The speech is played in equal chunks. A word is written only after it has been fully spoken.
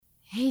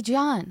Hey,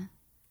 John,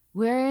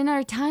 we're in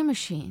our time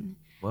machine.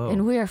 Whoa.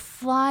 And we're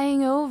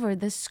flying over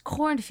this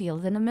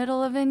cornfield in the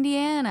middle of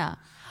Indiana.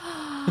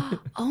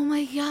 Oh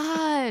my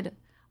God.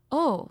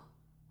 Oh,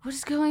 what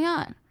is going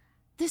on?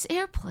 This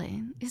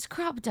airplane is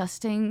crop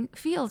dusting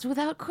fields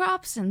without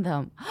crops in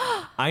them.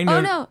 I know.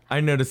 Oh no.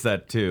 I noticed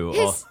that too.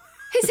 He's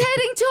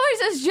heading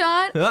towards us,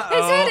 John. Uh-oh.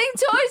 He's heading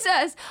towards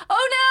us.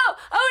 Oh no.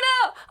 Oh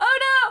no. Oh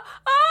no.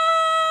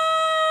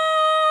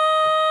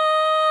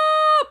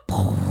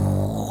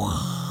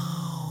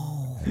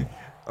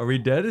 Are we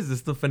dead? Is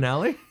this the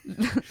finale?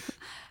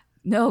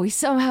 No, we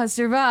somehow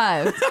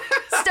survived.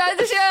 Start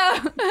the show.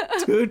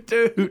 Toot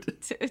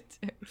toot. Toot, toot.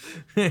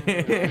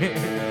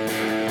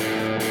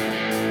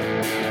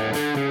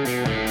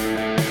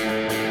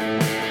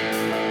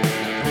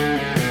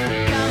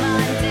 Come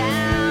on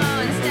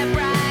down, step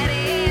right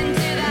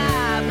into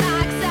the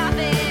box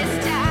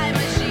office time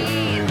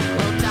machine.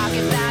 We'll talk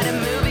about a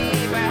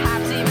movie,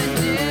 perhaps even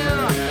two.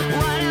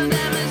 One of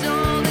them is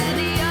old and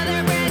the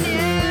other brand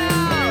new.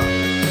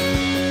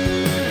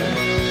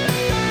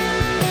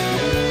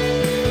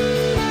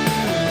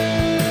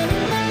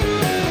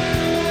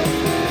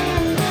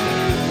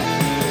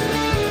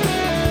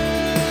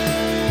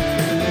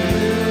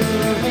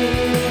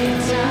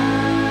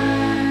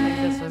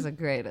 This was a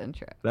great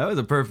intro. That was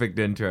a perfect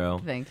intro.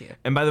 Thank you.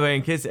 And by the way,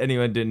 in case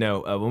anyone didn't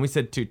know, when we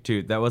said toot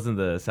toot, that wasn't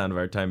the sound of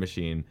our time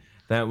machine.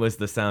 That was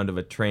the sound of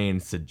a train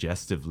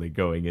suggestively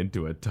going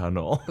into a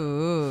tunnel.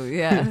 Ooh,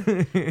 yeah.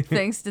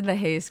 Thanks to the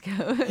Hays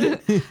Code.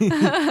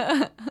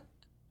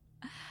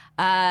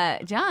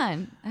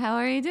 John, how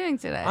are you doing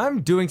today?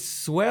 I'm doing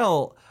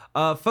swell.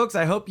 Folks,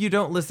 I hope you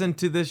don't listen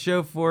to this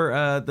show for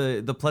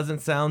the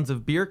pleasant sounds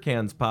of beer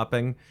cans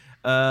popping.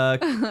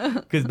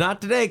 Because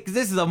not today, because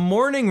this is a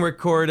morning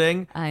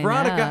recording. I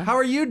Veronica, know. how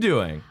are you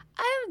doing?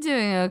 I'm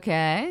doing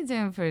okay.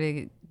 Doing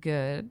pretty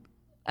good.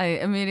 I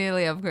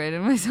immediately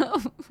upgraded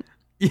myself.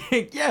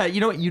 Yeah,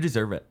 you know what? You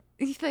deserve it.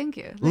 Thank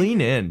you.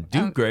 Lean in.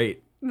 Do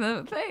great.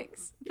 No,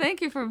 thanks. Thank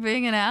you for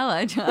being an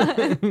ally,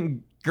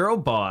 John. Girl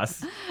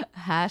boss.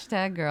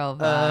 Hashtag girl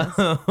boss.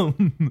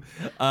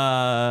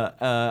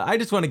 I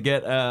just want to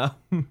get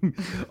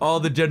all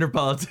the gender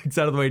politics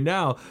out of the way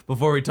now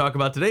before we talk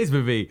about today's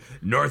movie,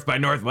 North by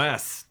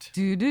Northwest.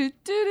 Do do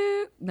do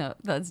do. No,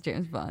 that's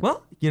James Bond.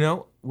 Well, you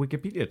know,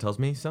 Wikipedia tells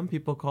me some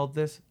people called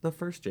this the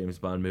first James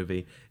Bond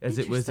movie, as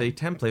it was a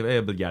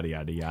template, yada,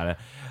 yada, yada.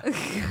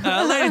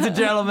 Ladies and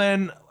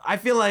gentlemen, I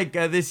feel like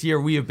this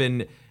year we have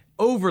been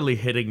overly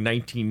hitting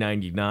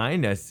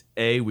 1999 as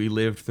A, we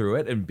lived through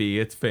it, and B,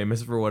 it's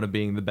famous for one of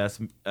being the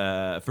best,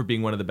 for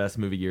being one of the best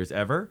movie years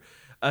ever.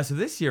 So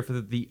this year, for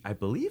the I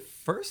believe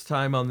first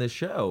time on this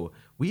show,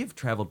 we have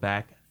traveled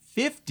back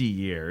 50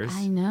 years.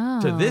 I know.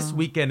 To this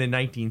weekend in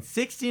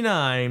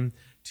 1969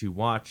 to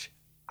watch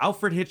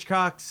Alfred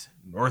Hitchcock's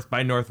North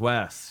by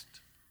Northwest.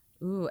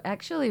 Ooh,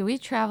 actually, we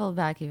traveled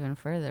back even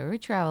further. We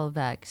traveled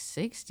back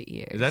 60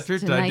 years. Is that true?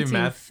 To Did I do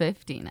math?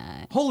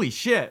 1959. Holy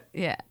shit!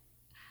 Yeah.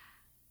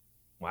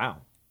 Wow.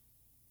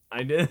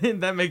 I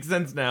did. That makes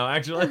sense now,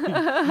 actually.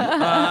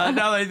 Now that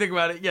I think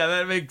about it, yeah,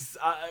 that makes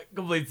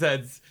complete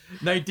sense.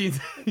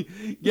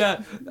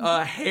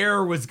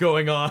 Hair was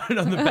going on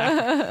the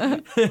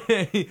back.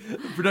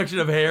 Production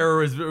of Hair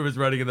was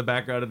running in the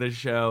background of this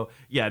show.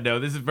 Yeah,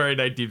 no, this is very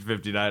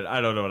 1959.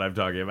 I don't know what I'm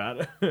talking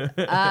about.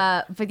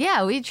 But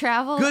yeah, we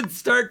traveled. Good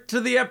start to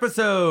the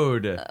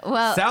episode.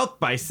 Well- South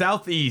by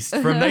Southeast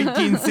from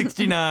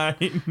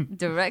 1969.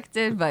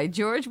 Directed by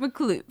George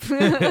McCloop.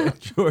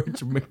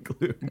 George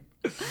McCloop.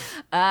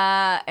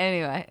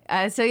 Anyway,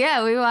 so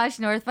yeah, we watched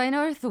North by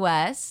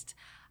Northwest.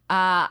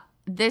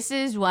 This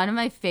is one of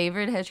my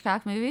favorite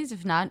Hitchcock movies,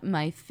 if not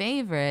my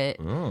favorite.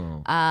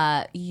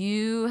 Oh.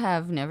 You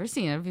have never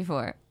seen it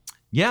before.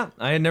 Yeah,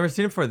 I had never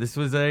seen it before. This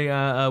was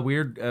a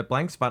weird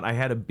blank spot. I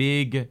had a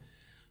big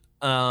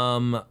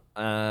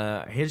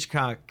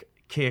Hitchcock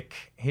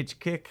kick.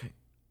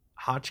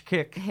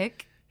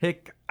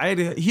 Hick. I had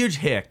a huge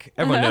hick.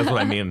 Everyone knows what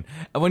I mean.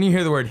 When you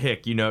hear the word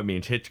hick, you know it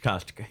means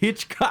Hitchcock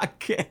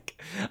kick.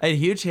 I had a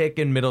huge hick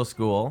in middle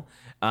school.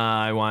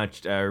 I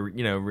watched,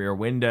 Rear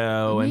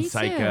Window Me and too.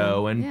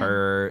 Psycho and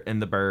Yeah.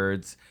 and The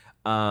Birds.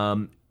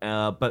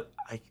 But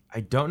I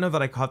don't know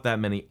that I caught that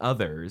many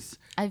others.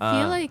 I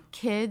feel like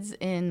kids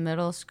in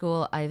middle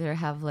school either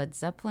have Led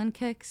Zeppelin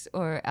kicks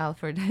or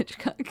Alfred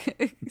Hitchcock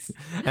kicks.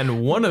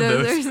 And one of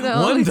Those those, are the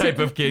one only type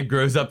two. of kid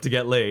grows up to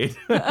get laid.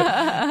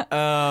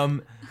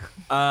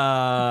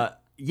 I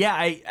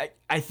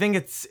think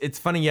it's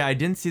funny. Yeah, I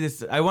didn't see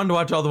this. I wanted to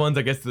watch all the ones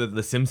I guess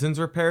the Simpsons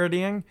were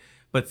parodying,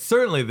 but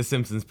certainly the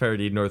Simpsons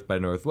parodied North by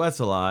Northwest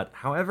a lot.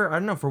 However, I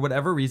don't know, for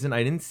whatever reason,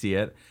 I didn't see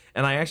it,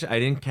 and I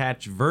didn't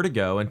catch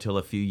Vertigo until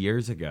a few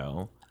years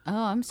ago. Oh,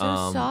 I'm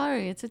so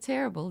sorry. It's a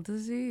terrible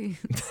disease.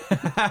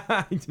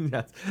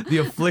 Yes, the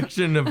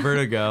affliction of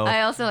vertigo.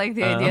 I also like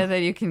the idea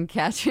that you can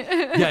catch it.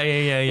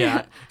 Yeah.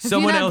 Have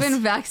Someone you not else.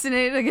 been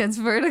vaccinated against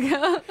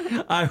vertigo?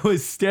 I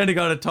was standing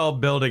on a tall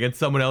building and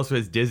someone else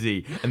was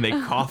dizzy and they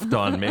coughed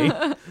on me.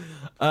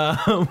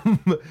 No,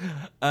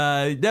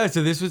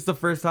 so this was the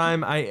first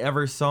time I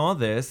ever saw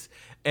this.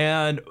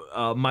 And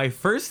my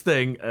first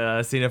thing,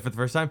 seeing it for the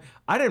first time,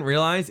 I didn't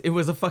realize it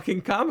was a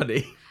fucking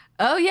comedy.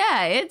 Oh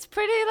yeah, it's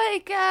pretty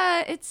like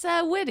it's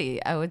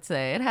witty. I would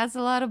say it has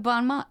a lot of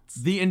bon mots.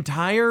 The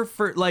entire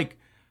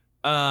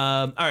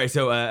all right,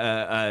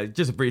 so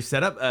just a brief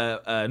setup.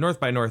 North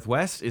by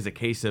Northwest is a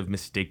case of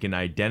mistaken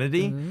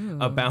identity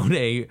about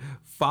a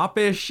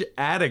foppish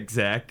ad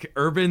exec,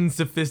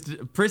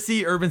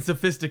 prissy urban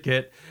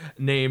sophisticate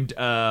named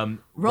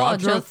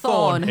Roger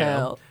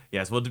Thornhill.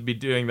 Yes, we'll be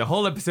doing the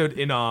whole episode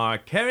in our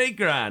Cary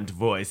Grant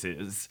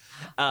voices.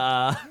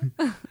 And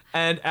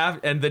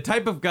the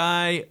type of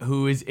guy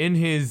who is in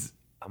his...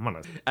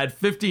 At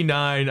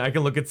 59, I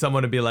can look at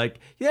someone and be like,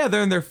 yeah,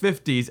 they're in their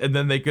 50s. And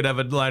then they could have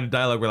a line of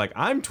dialogue where like,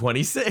 I'm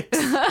 26.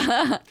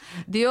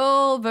 The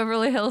old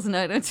Beverly Hills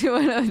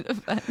 90210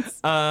 defense.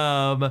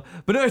 But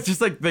no, it's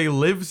just like they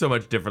live so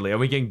much differently. And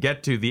we can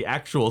get to the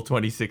actual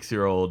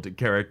 26-year-old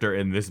character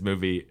in this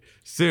movie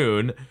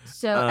soon.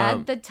 So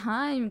at the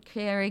time,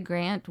 Cary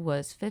Grant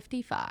was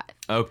 55.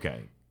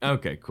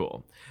 Okay,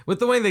 cool. With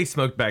the way they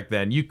smoked back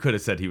then, you could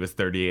have said he was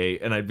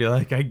 38, and I'd be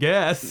like, I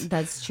guess.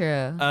 That's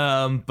true.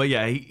 But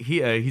yeah,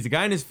 he's a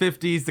guy in his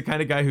 50s, the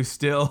kind of guy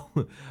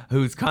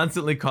who's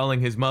constantly calling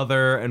his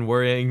mother and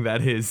worrying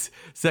that his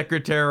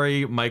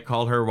secretary might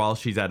call her while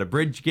she's at a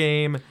bridge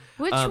game.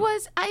 Which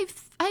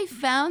I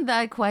found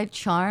that quite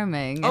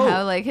charming.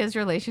 How like his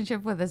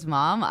relationship with his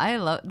mom.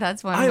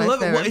 That's one of my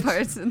favorite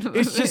parts in the movie.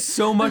 It's just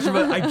so much of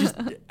I just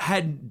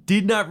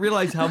did not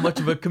realize how much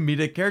of a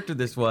comedic character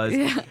this was.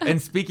 Yeah. And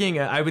speaking,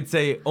 I would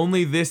say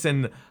only this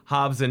and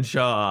Hobbs and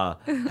Shaw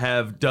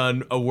have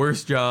done a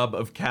worse job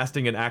of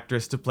casting an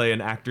actress to play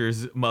an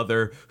actor's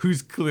mother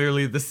who's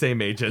clearly the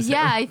same age as him.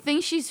 Yeah, I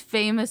think she's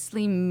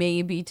famously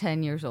maybe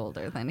 10 years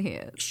older than he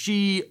is.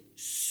 She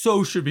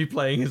should be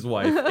playing his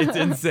wife. It's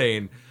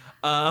insane.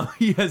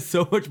 He has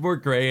so much more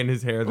gray in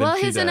his hair than she does.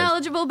 Well, he's an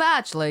eligible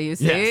bachelor, you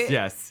see.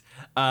 Yes.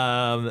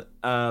 But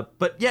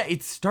yeah,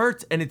 it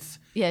starts and it's...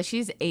 Yeah,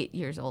 she's 8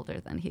 years older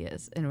than he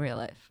is in real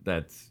life.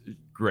 That's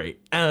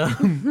great.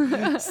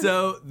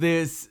 So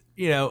this,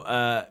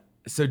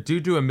 so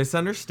due to a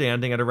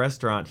misunderstanding at a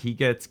restaurant, he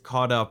gets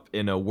caught up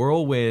in a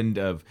whirlwind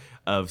of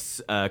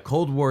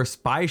Cold War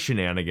spy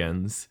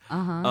shenanigans.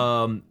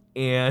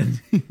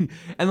 And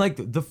like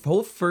the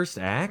whole first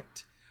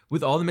act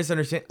with all the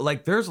misunderstanding,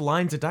 like there's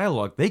lines of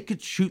dialogue. They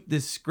could shoot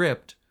this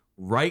script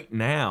right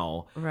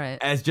now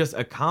as just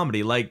a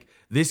comedy. Like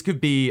this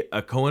could be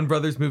a Coen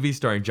Brothers movie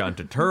starring John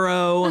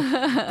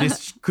Turturro.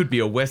 This could be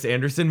a Wes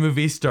Anderson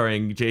movie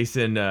starring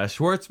Jason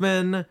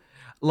Schwartzman.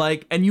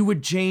 Like, and you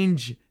would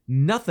change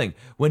nothing.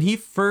 When he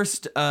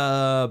first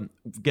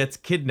gets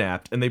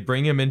kidnapped and they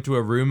bring him into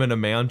a room in a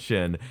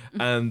mansion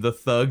and the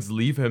thugs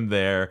leave him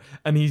there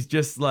and he's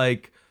just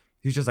like,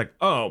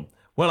 oh,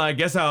 well, I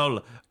guess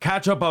I'll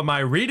catch up on my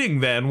reading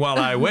then while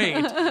I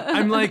wait.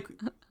 I'm like,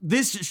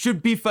 this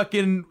should be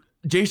fucking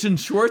Jason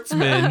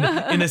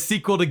Schwartzman in a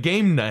sequel to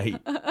Game Night.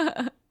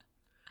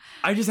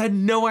 I just had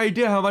no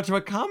idea how much of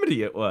a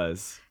comedy it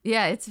was.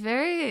 Yeah, it's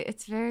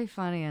very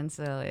funny and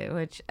silly,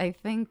 which I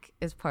think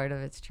is part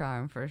of its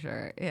charm for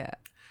sure. Yeah.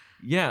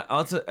 Yeah.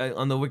 Also,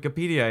 on the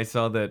Wikipedia, I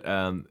saw that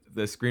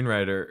the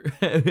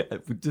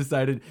screenwriter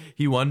decided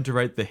he wanted to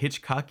write the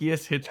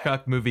Hitchcockiest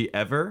Hitchcock movie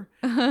ever.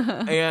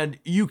 And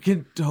you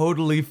can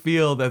totally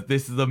feel that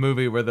this is the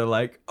movie where they're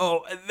like,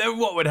 oh, and then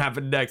what would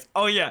happen next?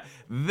 Oh, yeah.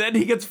 Then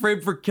he gets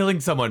framed for killing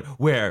someone.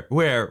 Where?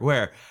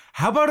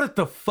 How about at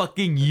the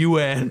fucking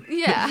UN?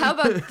 Yeah. How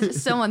about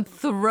someone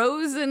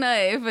throws a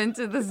knife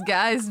into this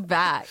guy's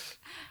back?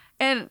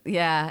 And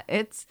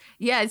it's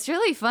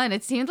really fun.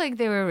 It seemed like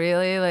they were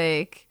really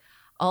like,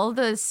 all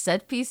the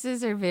set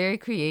pieces are very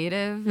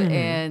creative.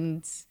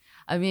 And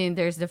I mean,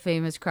 there's the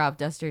famous crop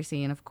duster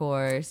scene, of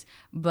course,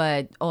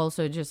 but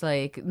also just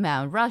like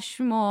Mount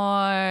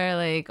Rushmore,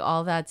 like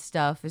all that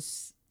stuff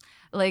is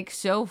like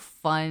so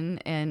fun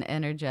and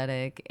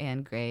energetic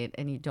and great.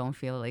 And you don't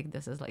feel like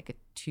this is like a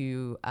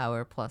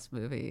 2-hour plus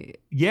movie.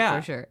 Yeah,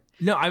 for sure.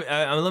 No,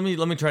 let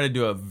me try to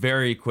do a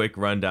very quick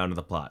rundown of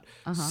the plot.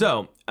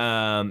 So,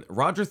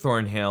 Roger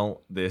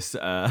Thornhill, this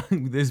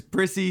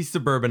prissy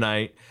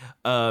suburbanite,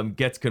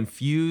 gets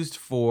confused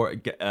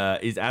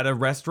is at a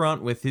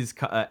restaurant with his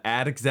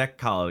ad exec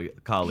colleagues.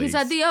 He's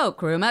at the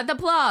Oak Room at the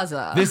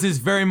Plaza. This is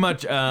very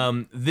much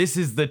this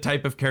is the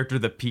type of character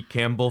that Pete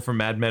Campbell from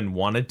Mad Men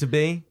wanted to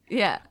be.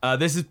 Yeah.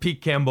 This is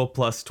Pete Campbell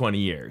plus 20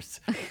 years.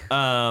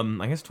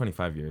 I guess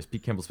 25 years.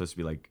 Pete Campbell's supposed to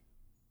be like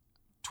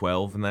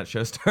 12 when that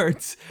show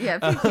starts. Yeah,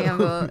 Pete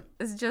Campbell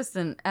is just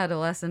an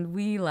adolescent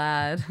wee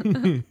lad.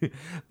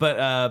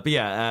 But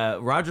yeah,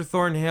 Roger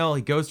Thornhill,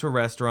 he goes to a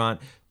restaurant.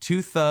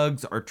 Two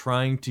thugs are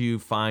trying to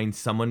find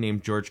someone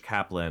named George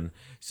Kaplan.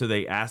 So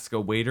they ask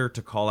a waiter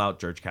to call out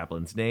George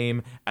Kaplan's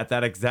name. At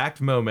that exact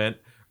moment,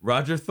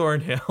 Roger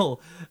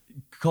Thornhill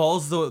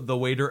calls the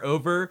waiter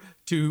over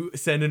to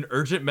send an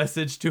urgent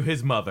message to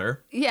his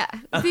mother. Yeah,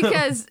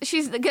 because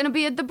she's going to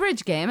be at the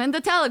bridge game and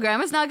the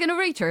telegram is not going to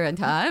reach her in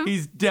time.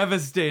 He's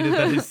devastated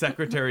that his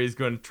secretary is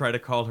going to try to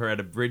call her at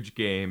a bridge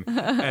game,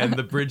 and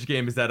the bridge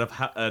game is at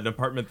an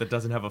apartment that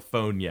doesn't have a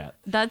phone yet.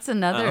 That's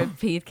another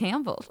Pete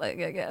Campbell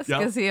thing, I guess,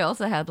 because he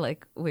also had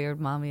like weird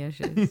mommy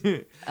issues.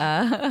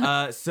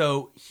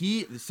 So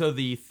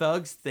the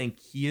thugs think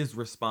he is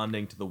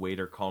responding to the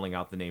waiter calling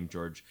out the name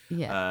George.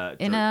 Yeah,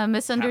 in a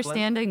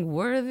misunderstanding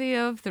worthy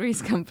of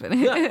Three's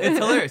Company. Yeah, it's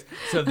hilarious.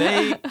 So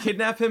they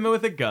kidnap him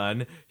with a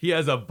gun. He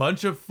has a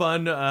bunch of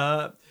fun.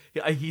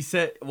 He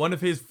said one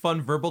of his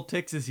fun verbal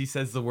tics is he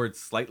says the word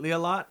slightly a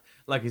lot.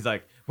 Like he's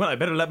like, well, I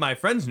better let my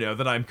friends know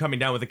that I'm coming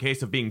down with a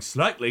case of being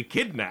slightly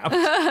kidnapped.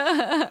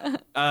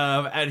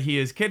 And he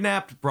is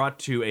kidnapped, brought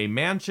to a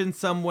mansion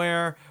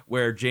somewhere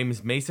where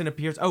James Mason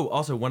appears. Oh,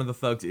 also one of the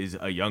thugs is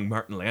a young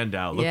Martin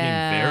Landau, looking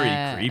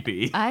very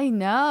creepy. I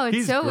know. It's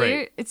He's so great.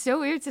 weird. It's so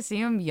weird to see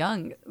him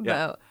young,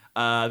 though.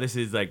 This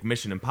is like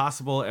Mission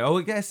Impossible. Oh,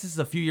 I guess this is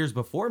a few years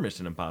before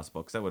Mission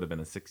Impossible because that would have been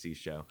a 60s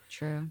show.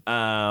 True.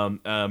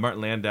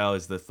 Martin Landau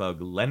is the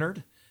thug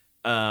Leonard.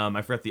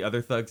 I forgot the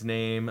other thug's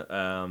name,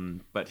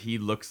 but he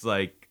looks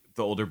like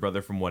the older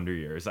brother from Wonder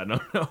Years. I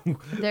don't know.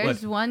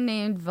 There's one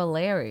named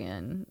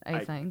Valerian,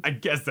 I think. I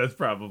guess that's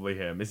probably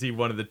him. Is he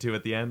one of the two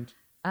at the end?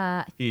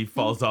 He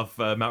falls off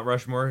Mount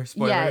Rushmore.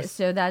 Spoilers. Yeah,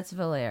 so that's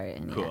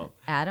Valerian. Cool.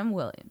 Yeah. Adam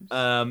Williams.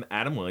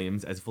 Adam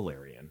Williams as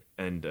Valerian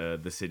and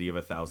the City of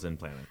 1,000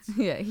 Planets.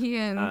 Yeah, he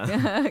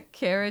and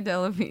Cara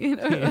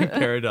Delevingne.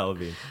 Cara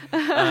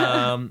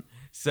Delevingne.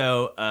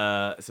 So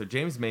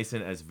James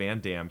Mason as Van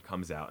Damme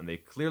comes out, and they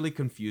clearly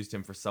confused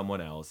him for someone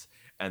else,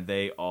 and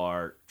they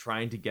are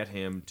trying to get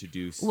him to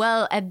do.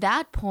 Well, at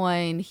that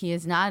point, he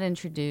is not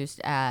introduced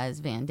as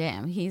Van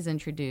Damme. He's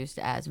introduced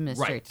as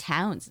Mr.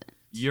 Townsend.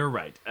 You're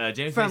right.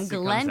 James from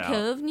Mason Glen comes out,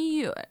 Cove, New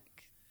York.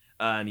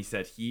 and he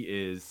said he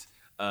is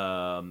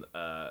a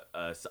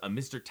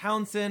Mr.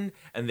 Townsend,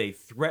 and they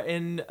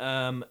threaten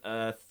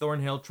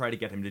Thornhill, try to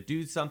get him to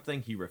do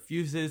something. He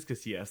refuses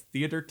because he has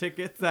theater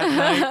tickets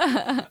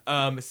that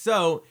night.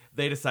 So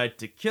they decide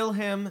to kill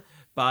him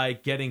by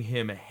getting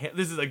him.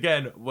 This is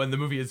again when the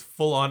movie is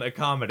full on a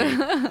comedy,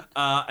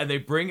 and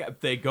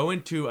they go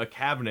into a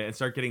cabinet and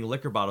start getting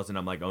liquor bottles, and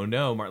I'm like, oh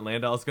no, Martin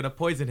Landau is gonna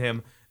poison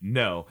him.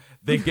 No,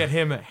 they get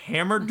him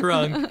hammered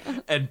drunk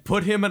and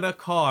put him in a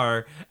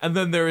car, and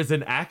then there is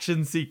an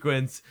action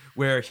sequence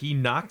where he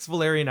knocks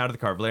Valerian out of the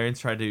car.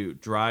 Valerian's trying to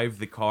drive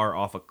the car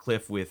off a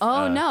cliff with.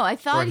 Oh no, I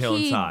thought Thornhill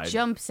he inside.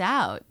 jumps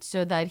out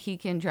so that he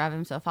can drive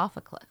himself off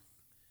a cliff.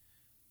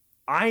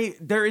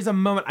 There is a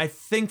moment, I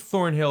think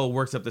Thornhill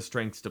works up the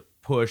strength to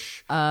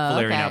push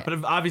Valerian out,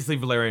 but obviously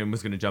Valerian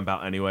was going to jump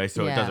out anyway,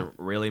 so it doesn't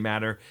really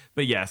matter.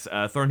 But yes,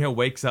 Thornhill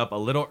wakes up a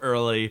little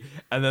early,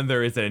 and then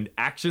there is an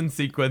action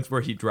sequence where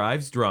he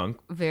drives drunk.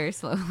 Very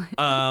slowly.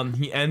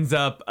 He ends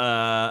up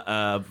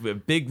a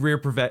big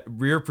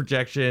rear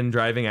projection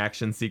driving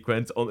action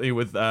sequence, only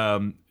with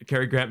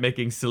Cary Grant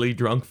making silly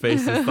drunk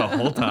faces the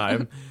whole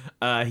time.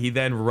 He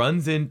then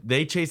runs in,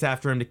 they chase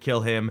after him to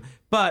kill him,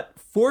 but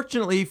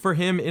fortunately for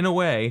him, in a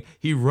way,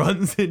 he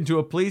runs into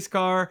a police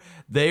car.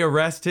 They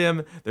arrest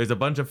him. There's a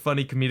bunch of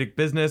funny comedic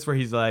business where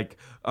he's like,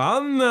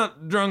 I'm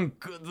not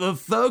drunk. The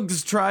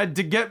thugs tried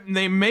to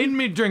they made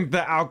me drink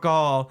the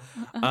alcohol.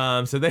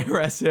 So they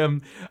arrest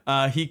him.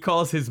 He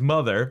calls his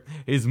mother.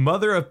 His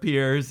mother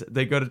appears.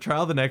 They go to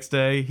trial the next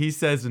day. He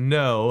says,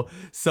 no,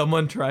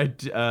 someone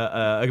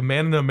a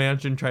man in a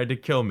mansion tried to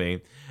kill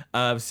me.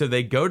 So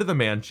they go to the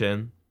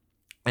mansion.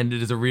 And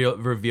it is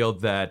revealed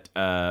that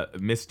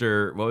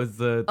Mr. What was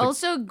the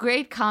also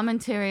great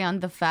commentary on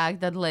the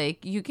fact that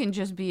like you can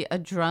just be a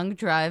drunk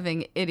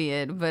driving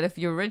idiot, but if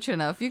you're rich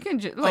enough, you can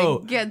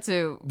get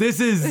to. This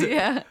is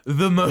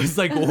the most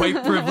like white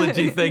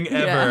privilegey thing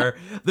ever.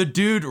 Yeah. The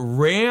dude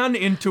ran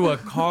into a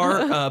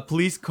car,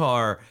 police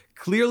car,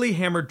 clearly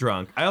hammered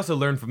drunk. I also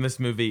learned from this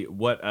movie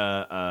what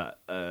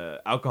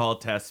alcohol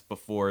tests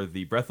before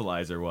the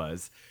breathalyzer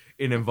was.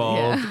 It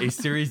involved a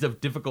series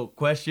of difficult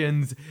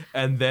questions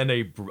and then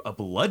a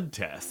blood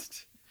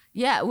test.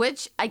 Yeah,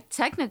 which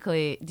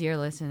technically, dear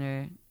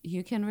listener,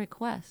 you can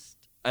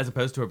request. As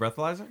opposed to a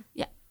breathalyzer?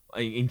 Yeah.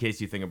 In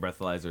case you think a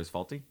breathalyzer is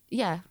faulty?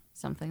 Yeah,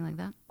 something like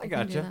that. I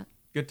gotcha.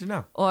 Good to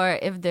know. Or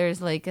if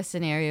there's like a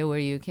scenario where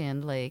you can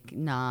like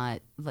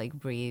not like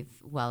breathe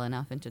well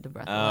enough into the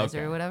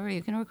breathalyzer or whatever,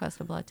 you can request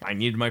a blood test. I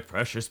need my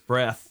precious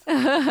breath.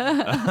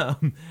 But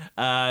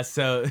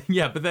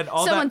then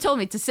someone told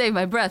me to save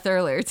my breath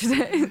earlier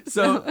today.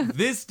 So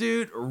this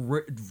dude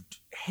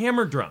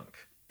hammered drunk.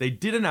 They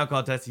did an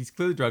alcohol test. He's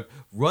clearly drunk.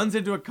 Runs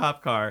into a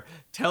cop car.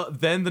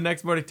 Then the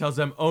next morning tells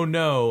them, "Oh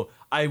no,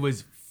 I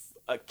was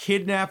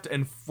kidnapped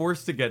and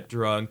forced to get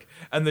drunk."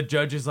 And the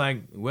judge is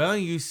like, well,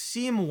 you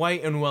seem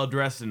white and well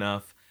dressed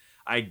enough.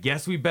 I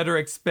guess we better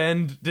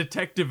expend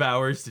detective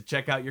hours to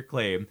check out your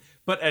claim.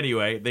 But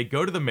anyway, they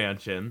go to the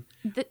mansion.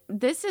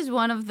 This is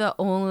one of the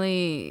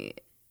only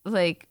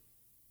like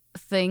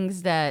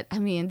things that, I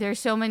mean,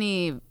 there's so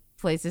many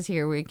places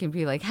here where you can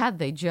be like, had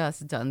they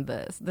just done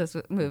this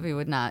movie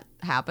would not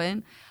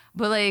happen.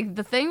 But like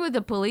the thing with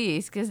the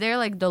police, because they're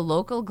like the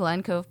local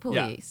Glen Cove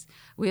police,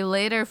 we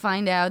later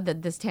find out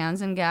that this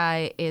Townsend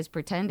guy is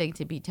pretending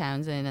to be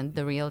Townsend and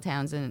the real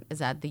Townsend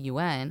is at the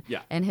UN.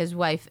 Yeah. And his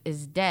wife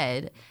is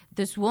dead.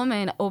 This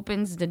woman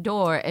opens the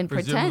door and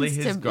Presumably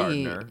pretends his to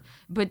gardener. be,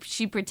 but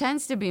she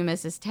pretends to be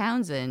Mrs.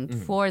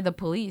 Townsend for the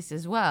police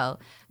as well.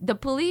 The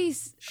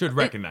police Should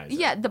recognize it.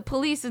 Yeah, the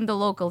police in the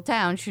local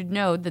town should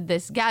know that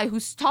this guy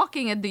who's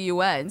talking at the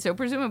UN, so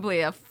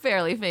presumably a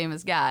fairly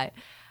famous guy,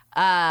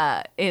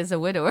 is a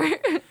widower.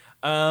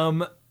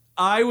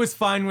 I was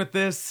fine with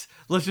this.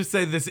 Let's just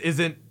say this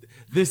isn't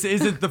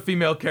the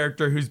female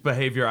character whose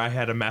behavior I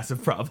had a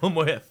massive problem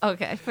with.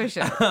 Okay, for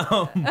sure.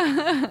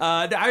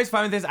 I was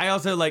fine with this. I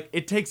also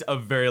it takes a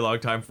very long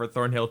time for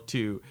Thornhill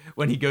to,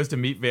 when he goes to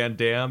meet Van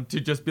Damme, to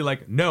just be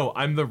like, no,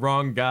 I'm the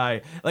wrong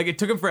guy. Like, it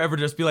took him forever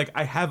to just be like,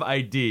 I have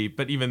ID.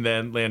 But even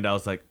then,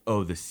 Landau's like,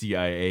 oh, the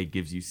CIA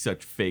gives you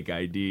such fake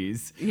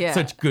IDs. Yeah.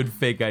 Such good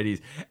fake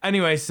IDs.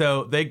 Anyway,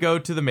 so they go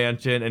to the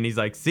mansion and he's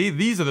like, see,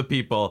 these are the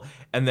people.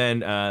 And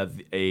then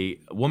a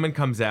woman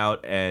comes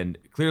out and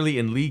clearly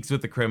in leagues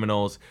with the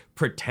criminals,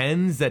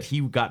 pretends that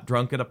he got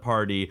drunk at a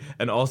party,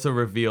 and also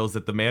reveals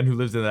that the man who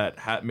lives in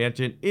that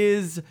mansion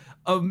is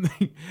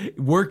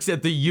works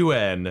at the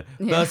UN,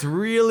 thus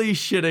really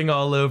shitting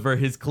all over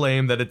his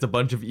claim that it's a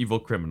bunch of evil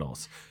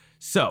criminals.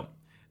 So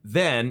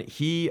then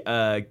he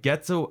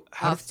gets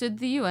off to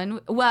the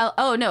UN. Well,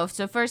 oh no.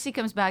 So first he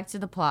comes back to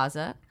the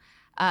plaza.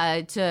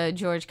 To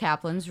George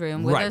Kaplan's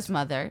room with his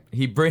mother.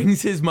 He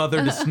brings his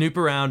mother to snoop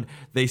around.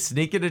 They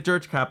sneak into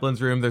George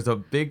Kaplan's room. There's a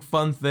big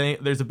fun thing.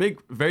 There's a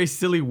big, very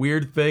silly,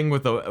 weird thing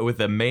with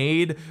a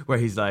maid where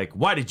he's like,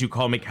 "Why did you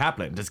call me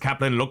Kaplan? Does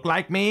Kaplan look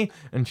like me?"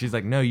 And she's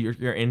like, "No,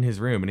 you're in his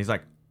room." And he's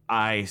like,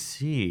 I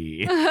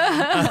see.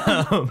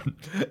 I'm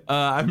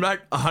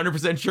not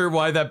 100% sure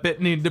why that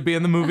bit needed to be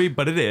in the movie,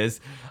 but it is.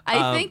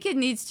 I think it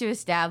needs to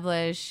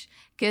establish,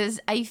 because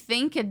I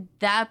think at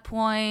that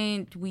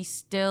point we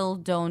still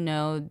don't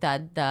know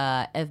that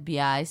the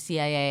FBI,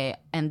 CIA,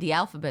 and the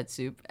alphabet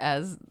soup,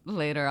 as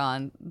later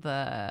on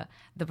the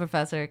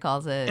professor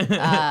calls it,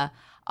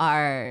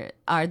 are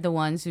the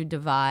ones who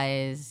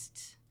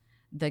devised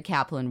the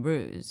Kaplan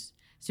ruse.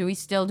 So we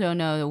still don't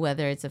know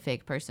whether it's a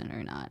fake person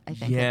or not, I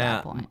think,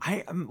 at that point.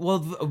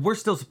 We're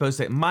still supposed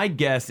to... My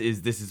guess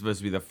is this is supposed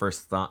to be the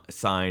first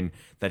sign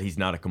that he's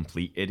not a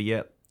complete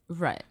idiot.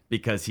 Right.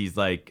 Because he's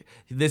like...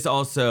 This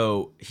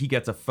also... He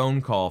gets a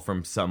phone call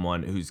from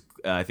someone who's...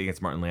 I think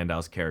it's Martin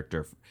Landau's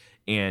character.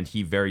 And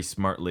he very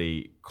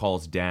smartly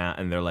calls down,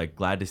 and they're like,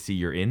 "Glad to see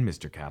you're in,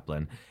 Mr.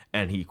 Kaplan."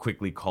 And he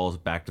quickly calls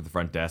back to the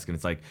front desk, and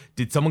it's like,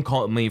 "Did someone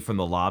call me from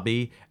the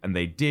lobby?" And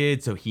they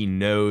did, so he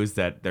knows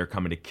that they're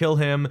coming to kill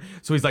him.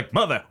 So he's like,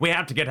 "Mother, we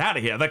have to get out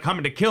of here. They're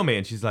coming to kill me."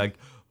 And she's like,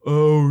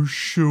 "Oh,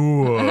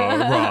 sure,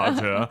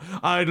 Roger.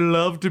 I'd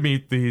love to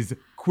meet these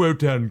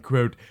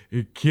quote-unquote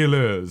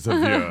killers of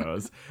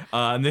yours."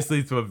 And this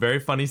leads to a very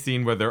funny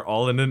scene where they're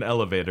all in an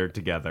elevator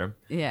together.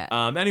 Yeah.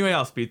 Anyway,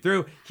 I'll speed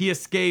through. He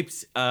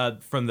escapes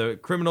from the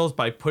criminals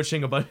by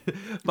pushing a bunch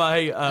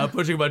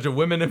of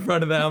women in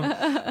front of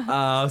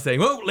them, saying,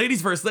 "Whoa,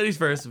 ladies first, ladies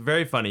first."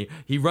 Very funny.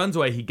 He runs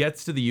away. He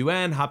gets to the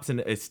UN, hops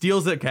in,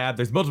 steals a cab.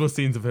 There's multiple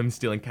scenes of him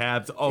stealing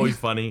cabs. Always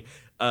funny.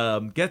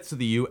 Gets to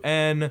the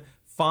UN,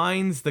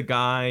 finds the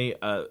guy,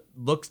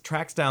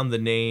 tracks down the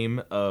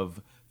name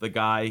of the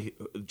guy,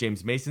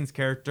 James Mason's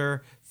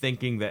character,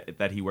 thinking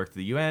that he worked at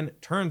the UN.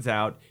 Turns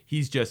out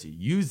he's just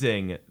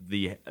using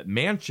the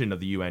mansion of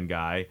the UN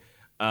guy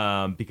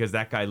because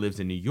that guy lives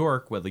in New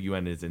York while the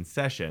UN is in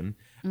session.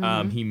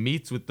 Mm-hmm. He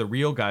meets with the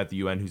real guy at the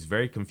UN who's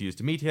very confused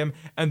to meet him,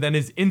 and then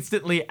is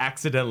instantly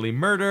accidentally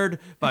murdered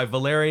by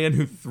Valerian,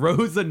 who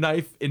throws a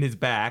knife in his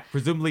back,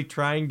 presumably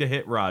trying to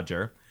hit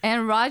Roger.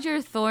 And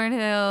Roger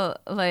Thornhill,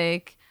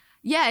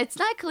 yeah, it's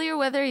not clear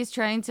whether he's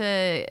trying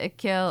to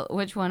kill,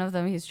 which one of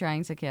them he's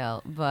trying to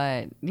kill,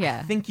 but yeah.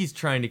 I think he's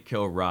trying to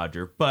kill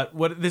Roger, but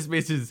what this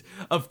means is,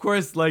 of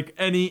course, like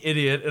any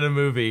idiot in a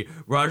movie,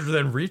 Roger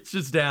then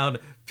reaches down,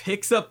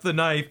 picks up the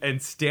knife,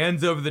 and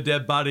stands over the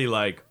dead body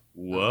like,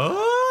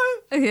 "What?"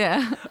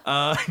 Yeah.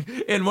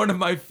 In one of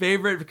my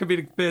favorite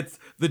comedic bits,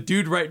 the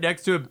dude right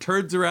next to him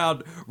turns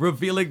around,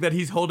 revealing that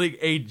he's holding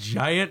a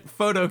giant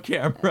photo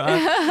camera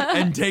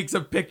and takes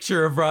a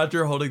picture of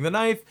Roger holding the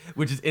knife,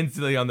 which is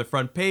instantly on the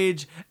front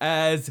page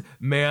as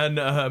man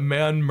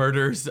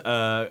murders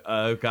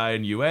a guy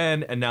in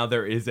UN, and now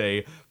there is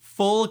a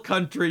full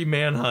country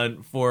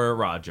manhunt for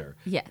Roger.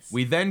 Yes.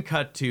 We then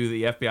cut to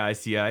the FBI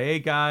CIA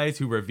guys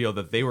who reveal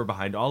that they were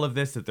behind all of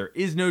this, that there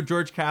is no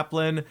George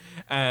Kaplan,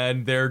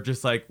 and they're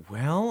just like,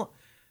 well,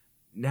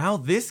 now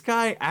this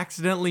guy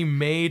accidentally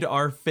made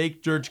our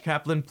fake George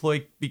Kaplan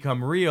ploy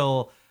become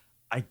real.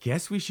 I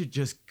guess we should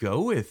just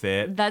go with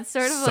it. That's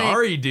sort of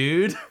sorry,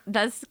 dude.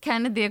 That's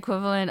kind of the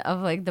equivalent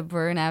of like the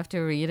burn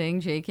after reading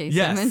J.K.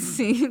 Yes. Simmons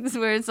scenes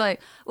where it's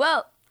like,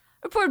 well,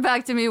 report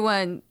back to me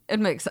when it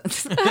makes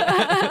sense.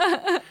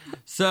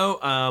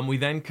 So we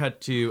then cut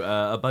to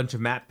a bunch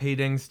of matte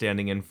paintings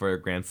standing in for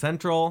Grand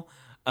Central.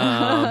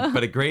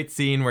 But a great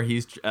scene where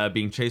he's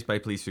being chased by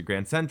police through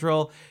Grand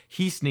Central.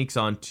 He sneaks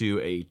onto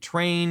a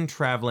train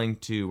traveling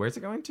to, where's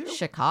it going to?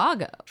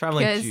 Chicago.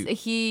 Traveling because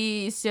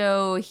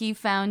he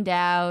found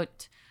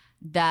out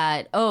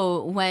that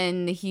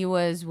when he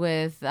was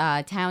with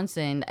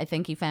Townsend, I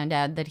think he found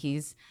out that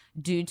he's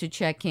due to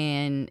check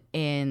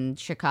in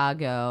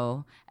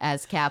Chicago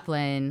as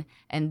Kaplan,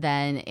 and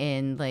then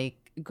in like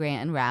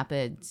Grand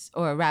Rapids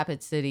or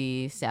Rapid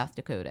City, South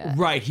Dakota.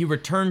 Right. He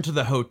returned to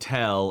the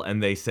hotel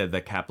and they said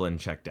that Kaplan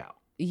checked out.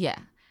 Yeah.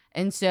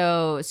 And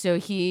so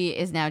he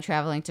is now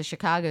traveling to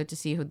Chicago to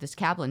see who this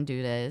Kaplan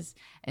dude is.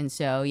 And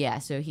so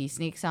he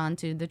sneaks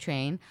onto the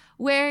train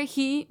where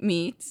he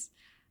meets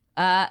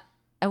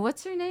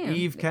what's her name?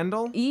 Eve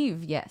Kendall?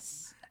 Eve,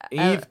 yes.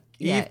 Eve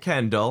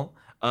Kendall,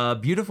 a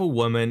beautiful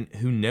woman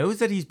who knows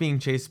that he's being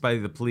chased by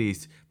the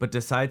police, but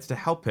decides to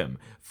help him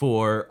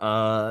for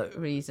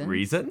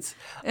reasons.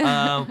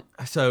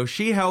 So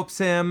she helps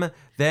him.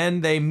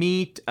 Then they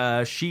meet.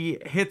 She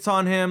hits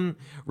on him,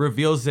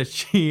 reveals that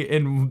she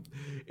in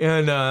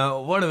one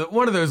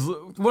of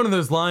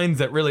those lines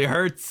that really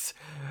hurts.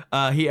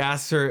 He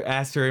asks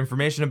her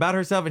information about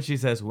herself, and she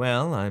says,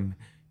 "Well, I'm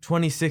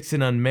 26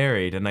 and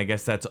unmarried, and I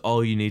guess that's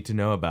all you need to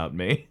know about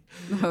me."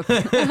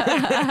 Okay.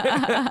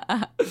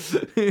 Does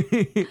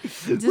it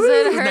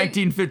hurt?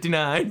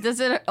 1959. Does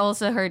it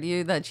also hurt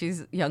you that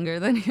she's younger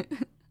than you?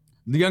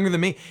 Younger than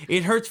me?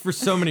 It hurts for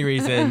so many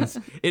reasons.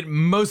 It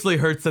mostly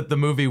hurts that the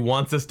movie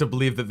wants us to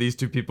believe that these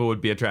two people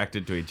would be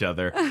attracted to each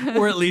other,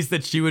 or at least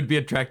that she would be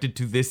attracted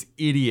to this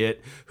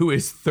idiot who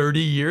is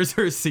 30 years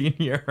her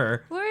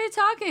senior. What are you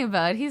talking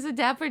about? He's a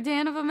dapper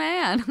Dan of a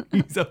man.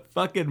 He's a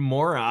fucking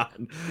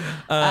moron.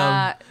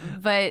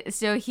 But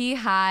so he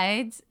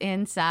hides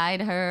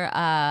inside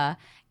her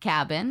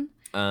cabin.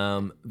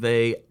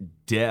 They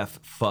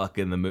fuck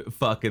in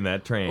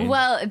that train.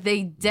 Well,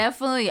 they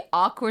definitely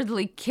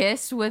awkwardly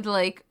kiss with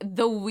like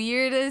the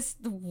weirdest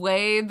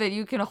way that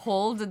you can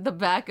hold the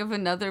back of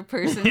another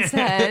person's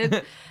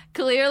head.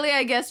 Clearly,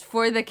 I guess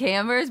for the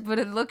cameras, but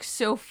it looks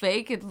so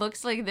fake. It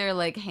looks like they're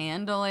like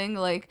handling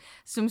like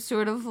some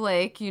sort of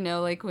like,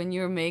 like when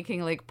you're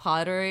making like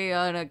pottery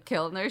on a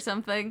kiln or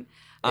something.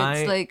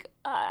 It's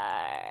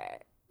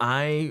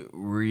I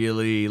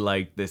really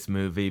like this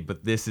movie,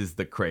 but this is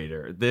the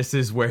crater. This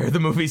is where the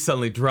movie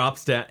suddenly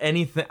drops down.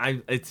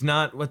 It's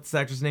not, what's the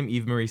actress name?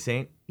 Eve Marie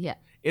Saint? Yeah.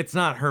 It's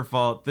not her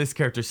fault. This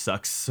character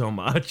sucks so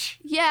much.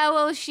 Yeah,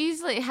 well,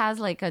 she's has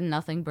like a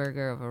nothing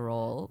burger of a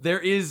role. There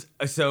is,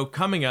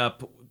 coming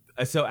up,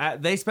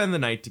 they spend the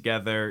night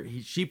together.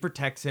 She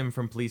protects him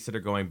from police that are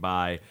going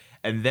by.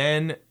 And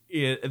then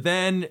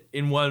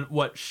in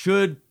what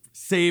should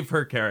save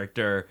her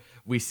character,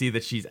 we see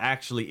that she's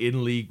actually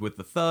in league with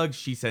the thugs.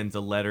 She sends a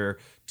letter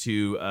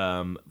to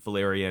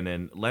Valerian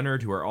and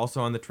Leonard, who are also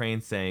on the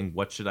train, saying,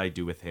 "What should I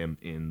do with him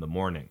in the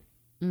morning?"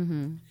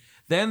 Mm-hmm.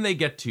 Then they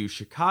get to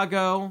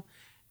Chicago.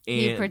 And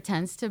he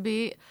pretends to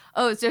be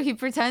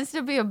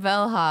a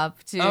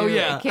bellhop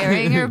to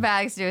carrying her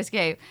bags to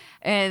escape.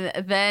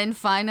 And then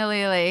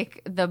finally,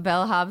 like, the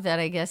bellhop that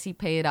I guess he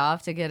paid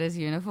off to get his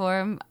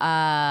uniform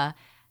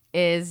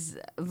is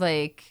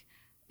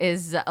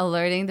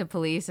alerting the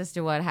police as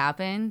to what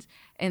happened.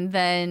 And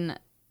then,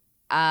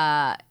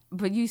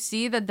 but you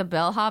see that the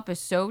bellhop is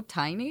so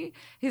tiny.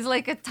 He's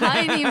like a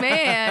tiny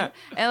man.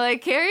 And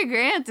like Cary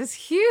Grant is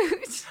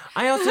huge.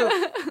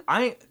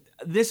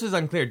 This was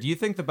unclear. Do you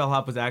think the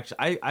bellhop was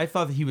actually, I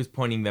thought that he was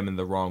pointing them in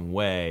the wrong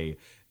way.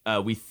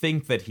 We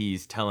think that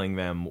he's telling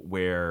them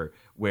where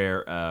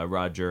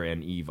Roger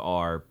and Eve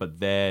are, but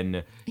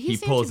then he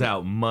pulls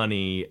out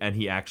money and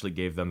he actually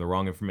gave them the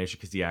wrong information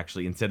because he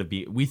actually,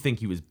 we think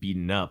he was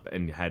beaten up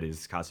and had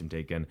his costume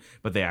taken,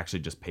 but they actually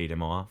just paid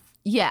him off.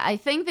 Yeah, I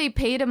think they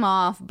paid him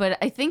off, but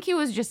I think he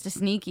was just a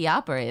sneaky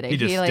operator.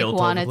 He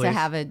wanted to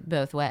have it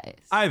both ways.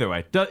 Either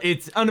way,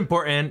 it's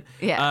unimportant.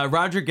 Yeah.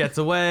 Roger gets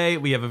away.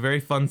 We have a very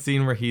fun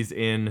scene where he's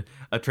in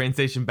a train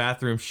station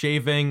bathroom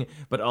shaving,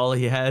 but all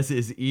he has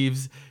is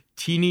Eve's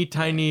teeny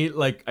tiny,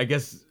 like, I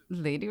guess,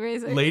 lady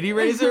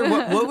razor.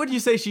 What would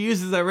you say she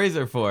uses that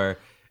razor for?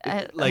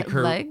 Like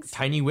her legs?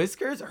 Tiny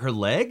whiskers? Her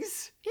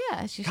legs?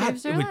 Yeah, she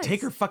shaves her legs. It would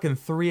take her fucking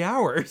 3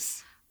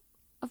 hours.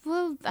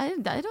 Well, I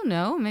don't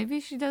know. Maybe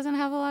she doesn't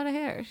have a lot of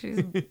hair.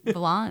 She's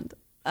blonde.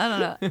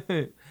 I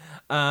don't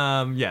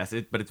know. Yes,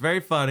 but it's very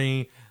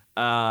funny.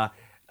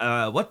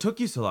 What took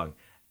you so long?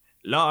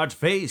 Large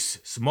face,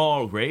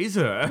 small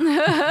razor.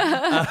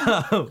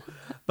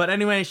 But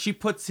anyway, she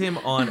puts him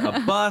on a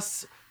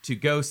bus to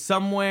go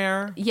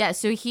somewhere. Yeah,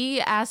 so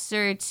he asks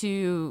her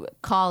to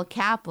call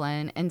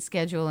Kaplan and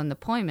schedule an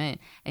appointment,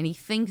 and he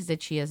thinks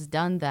that she has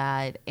done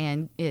that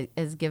and it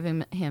has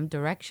given him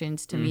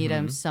directions to meet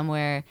him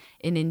somewhere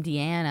in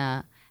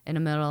Indiana in the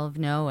middle of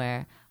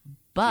nowhere.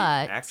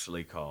 But he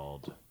actually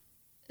called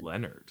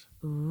Leonard.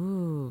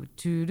 Ooh,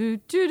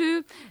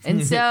 doo-doo-doo-doo.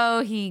 And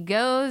so he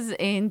goes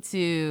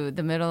into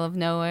the middle of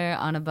nowhere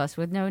on a bus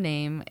with no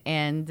name,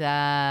 and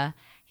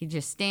he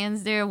just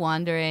stands there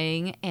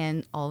wondering,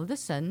 and all of a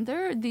sudden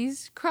there are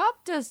these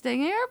crop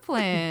dusting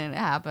airplane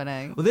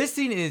happening. Well, this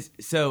scene is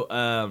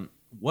so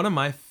one of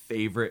my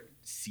favorite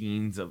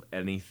scenes of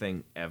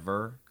anything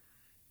ever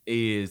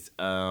is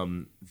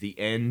the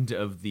end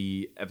of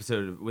the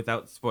episode,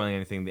 without spoiling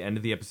anything, the end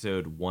of the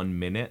episode 1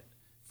 minute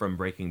from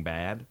Breaking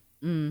Bad.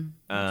 Which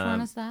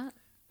one is that?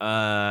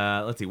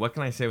 Let's see. What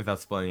can I say without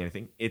spoiling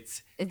anything?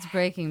 It's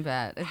Breaking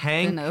Bad. It's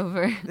Hank, been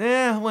over.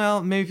 Yeah,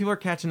 well, maybe people are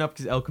catching up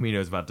because El Camino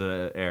is about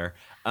to air.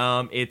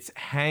 It's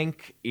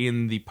Hank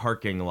in the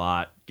parking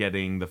lot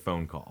getting the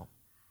phone call.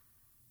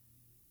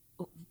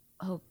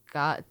 Oh,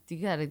 God. You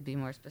got to be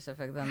more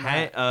specific than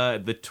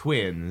that. The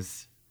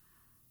twins.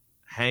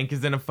 Hank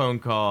is in a phone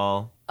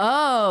call.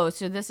 Oh,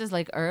 so this is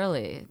like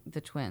early,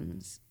 the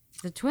twins.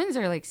 The twins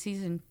are like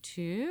season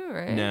 2,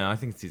 right? No, I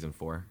think it's season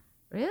 4.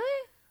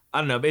 Really? I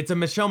don't know, but it's a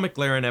Michelle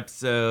McLaren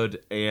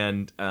episode,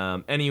 and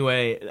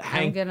anyway,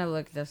 Hank. I'm gonna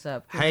look this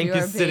up. Hank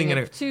is sitting in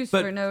a obtuse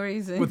for no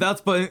reason. Without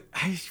spoiling,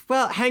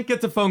 well, Hank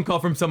gets a phone call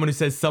from someone who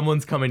says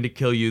someone's coming to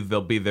kill you.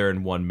 They'll be there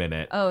in 1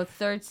 minute. Oh,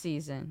 third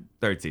season.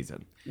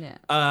 Yeah.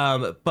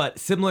 But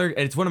similar, and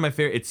it's one of my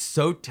favorite. It's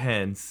so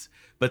tense,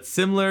 but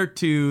similar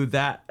to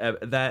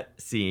that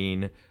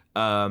scene,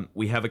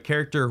 we have a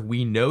character.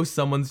 We know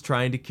someone's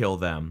trying to kill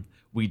them.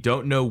 We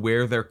don't know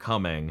where they're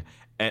coming,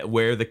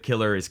 where the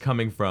killer is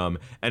coming from,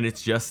 and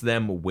it's just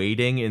them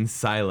waiting in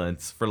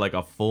silence for like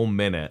a full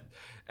minute,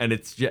 and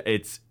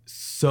it's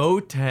so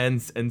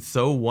tense and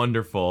so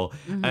wonderful,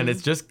 and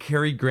it's just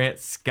Cary Grant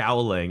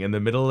scowling in the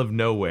middle of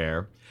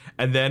nowhere,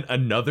 and then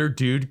another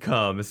dude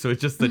comes, so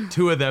it's just the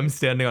two of them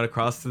standing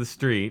across the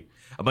street.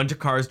 A bunch of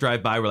cars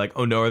drive by. We're like,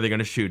 oh no, are they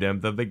gonna shoot him?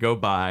 Then they go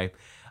by.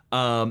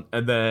 And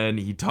then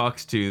he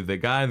talks to the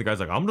guy, and the guy's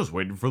like, I'm just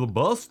waiting for the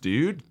bus,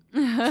 dude.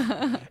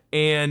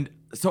 And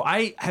so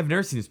I have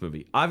never seen this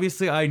movie.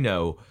 Obviously, I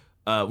know.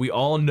 We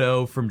all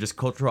know from just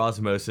cultural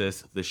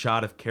osmosis the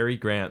shot of Cary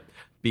Grant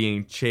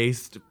being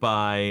chased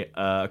by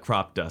a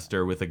crop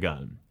duster with a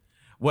gun.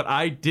 What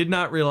I did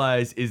not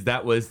realize is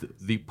that was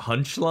the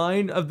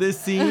punchline of this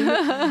scene.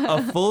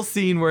 A full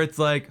scene where it's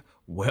like,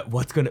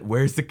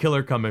 where's the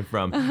killer coming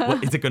from?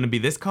 Is it going to be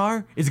this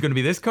car? Is it going to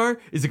be this car?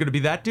 Is it going to be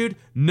that dude?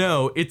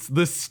 No, it's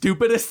the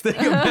stupidest thing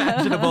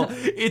imaginable.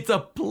 It's a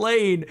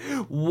plane.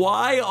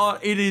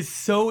 It is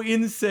so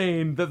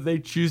insane that they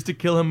choose to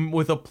kill him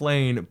with a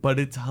plane, but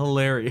it's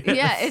hilarious.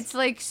 Yeah, it's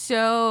like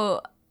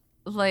so,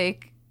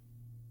 like,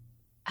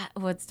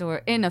 what's the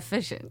word?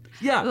 Inefficient.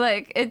 Yeah.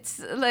 Like,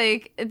 it's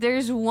like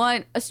there's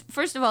one.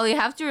 First of all, you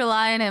have to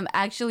rely on him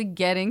actually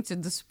getting to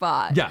the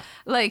spot. Yeah.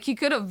 Like, he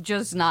could have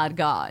just not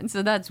gone.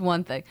 So that's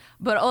one thing.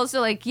 But also,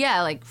 like,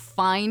 yeah, like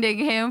finding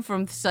him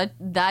from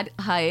that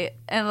height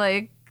and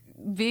like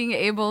being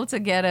able to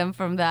get him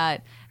from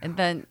that. And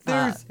then,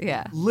 there's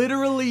yeah.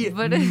 literally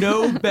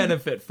no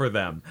benefit for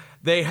them.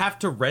 They have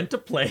to rent a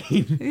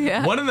plane.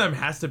 Yeah. One of them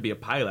has to be a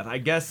pilot. I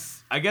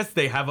guess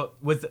they have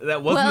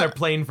that wasn't their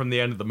plane from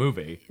the end of the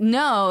movie.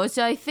 No,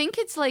 so I think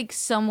it's like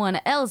someone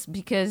else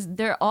because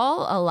they're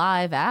all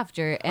alive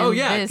after. And oh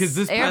yeah, because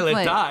this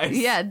pilot dies.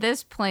 Yeah,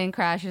 this plane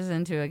crashes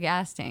into a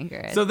gas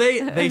tanker. So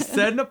they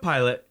send a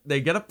pilot.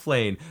 They get a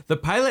plane. The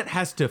pilot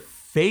has to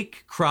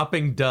fake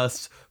cropping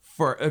dust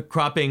for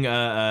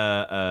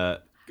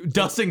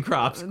dusting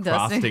crops.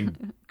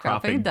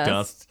 Cropping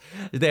dust.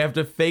 They have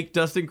to fake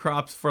dusting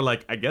crops for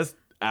like, I guess,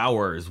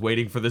 hours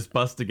waiting for this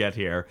bus to get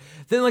here.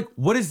 Then like,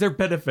 what is their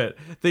benefit?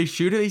 They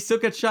shoot him, he still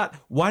gets shot.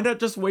 Why not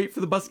just wait for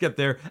the bus to get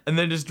there and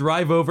then just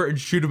drive over and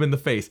shoot him in the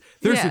face?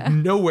 There's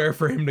nowhere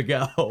for him to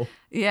go.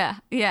 Yeah.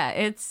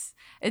 It's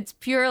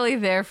purely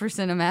there for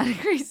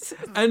cinematic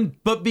reasons.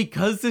 But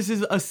because this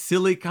is a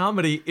silly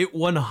comedy, it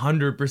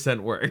 100%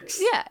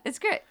 works. Yeah, it's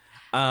great.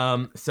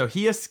 So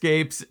he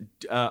escapes.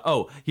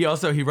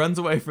 He runs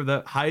away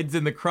hides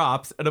in the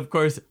crops, and of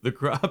course the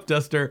crop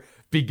duster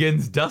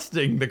begins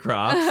dusting the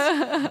crops.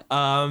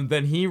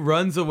 Then he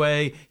runs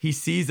away. He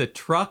sees a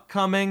truck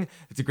coming.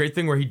 It's a great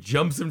thing where he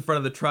jumps in front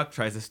of the truck,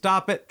 tries to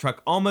stop it.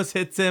 Truck almost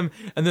hits him,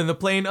 and then the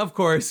plane, of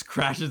course,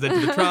 crashes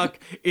into the truck.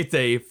 It's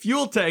a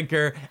fuel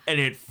tanker, and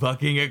it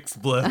fucking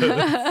explodes.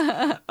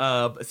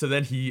 So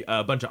then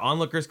a bunch of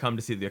onlookers come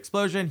to see the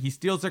explosion. He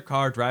steals their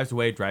car, drives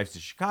away, drives to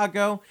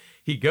Chicago.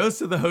 He goes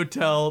to the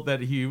hotel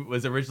that he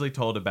was originally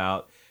told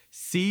about,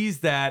 sees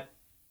that...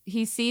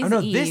 He sees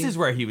Eve. This is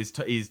where he's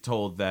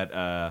told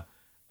that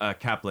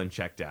Kaplan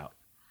checked out.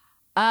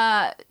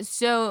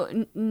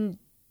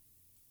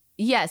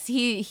 Yes,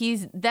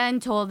 he's then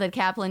told that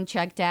Kaplan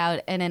checked out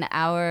in an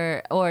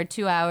hour or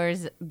 2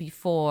 hours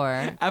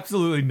before.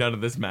 Absolutely none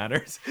of this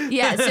matters. So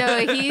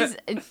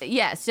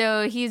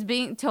he's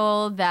being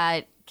told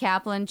that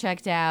Kaplan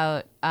checked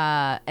out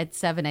at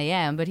 7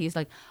 a.m., but he's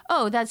like,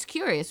 oh, that's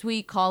curious.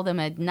 We called him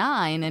at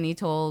 9, and he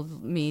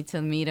told me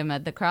to meet him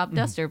at the crop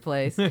duster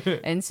place.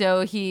 And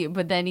so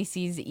but then he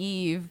sees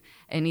Eve,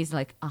 and he's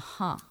like,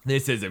 uh-huh.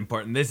 This is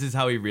important. This is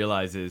how he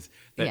realizes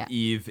that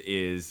Eve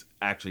is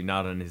actually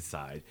not on his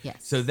side.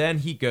 Yes. So then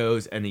he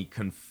goes and he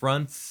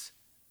confronts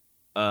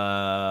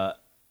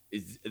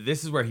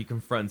this is where he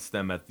confronts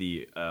them at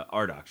the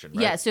art auction,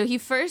 right? Yeah, so he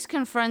first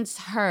confronts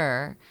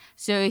her.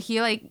 So he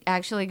like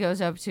actually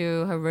goes up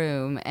to her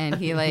room and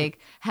he like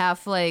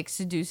half like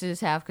seduces,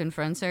 half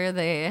confronts her.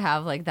 They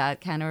have like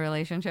that kind of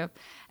relationship.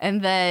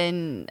 And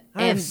then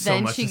I have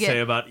so much to say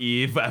about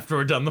Eve after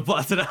we're done the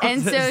plot synopsis.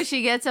 And so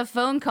she gets a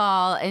phone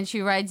call and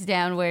she writes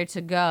down where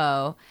to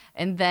go.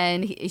 And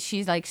then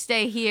she's like,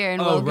 stay here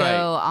and we'll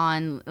go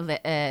on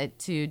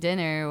to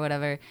dinner or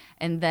whatever.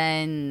 And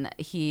then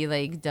he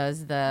like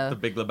does the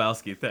Big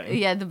Lebowski thing.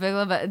 Yeah,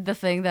 the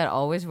thing that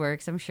always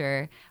works, I'm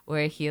sure,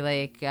 where he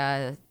like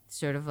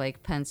sort of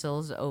like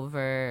pencils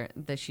over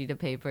the sheet of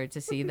paper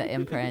to see the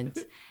imprint.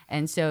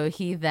 And so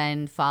he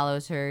then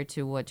follows her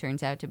to what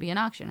turns out to be an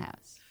auction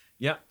house.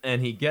 Yeah,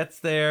 and he gets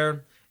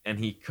there and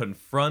he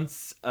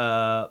confronts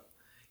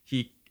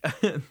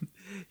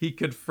he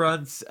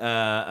confronts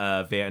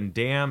Van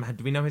Damme.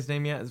 Do we know his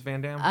name yet? Is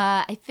Van Damme?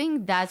 I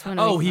think that's when.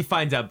 He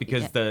finds out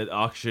because the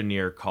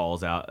auctioneer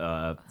calls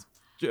out.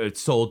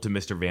 It's sold to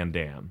Mr. Van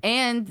Damme.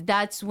 And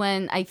that's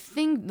when I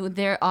think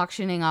they're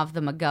auctioning off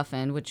the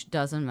MacGuffin, which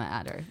doesn't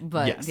matter.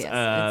 But yes,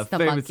 it's the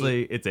famously,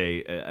 monkey. It's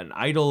an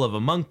idol of a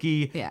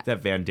monkey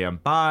that Van Damme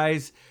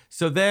buys.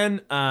 So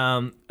then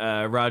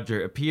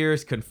Roger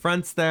appears,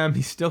 confronts them.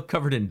 He's still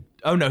covered in...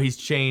 Oh, no, he's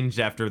changed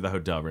after the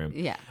hotel room.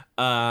 Yeah.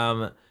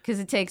 Because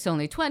it takes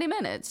only 20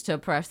 minutes to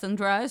press and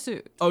dry a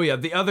suit. Oh yeah,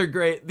 the other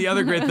great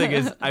thing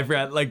is I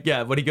forgot.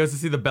 When he goes to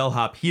see the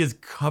bellhop, he is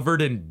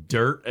covered in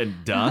dirt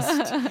and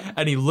dust,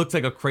 and he looks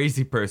like a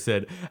crazy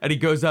person. And he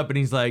goes up and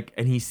he's like,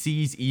 and he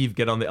sees Eve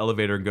get on the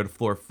elevator and go to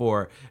floor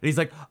 4, and he's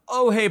like,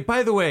 oh hey,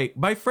 by the way,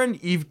 my friend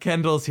Eve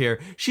Kendall's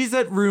here. She's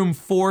at room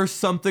 4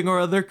 something or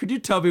other. Could you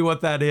tell me what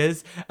that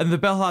is? And the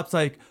bellhop's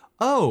like,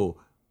 oh.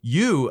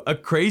 You, a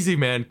crazy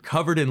man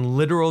covered in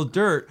literal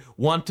dirt,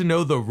 want to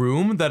know the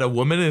room that a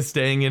woman is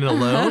staying in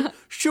alone?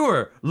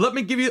 Sure, let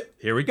me give you...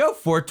 Here we go,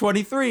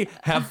 423.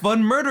 Have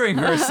fun murdering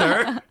her,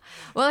 sir.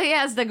 Well, he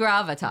has the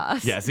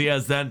gravitas. Yes, he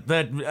has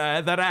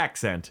that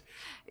accent.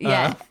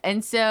 Yeah,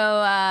 and so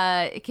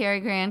Cary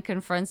Grant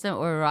confronts them,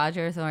 or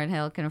Roger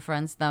Thornhill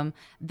confronts them,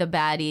 the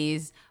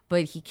baddies,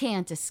 but he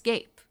can't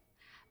escape.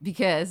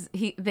 Because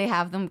they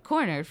have them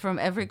cornered from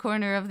every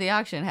corner of the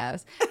auction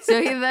house. So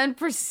he then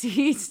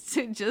proceeds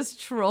to just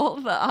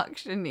troll the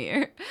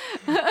auctioneer.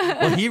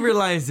 Well, he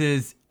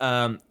realizes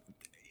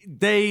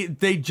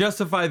they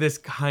justify this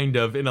kind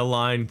of in a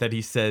line that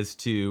he says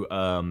to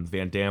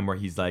Van Damme, where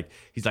he's like,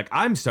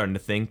 I'm starting to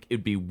think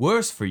it'd be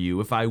worse for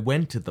you if I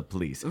went to the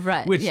police.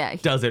 Right. Which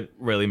doesn't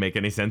really make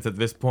any sense at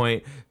this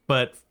point,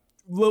 but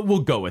we'll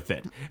go with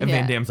it. And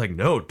Van Damme's like,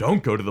 no,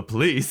 don't go to the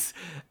police.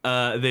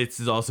 This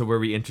is also where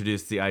we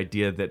introduce the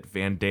idea that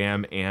Van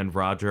Damme and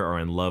Roger are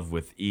in love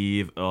with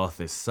Eve. Oh,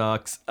 this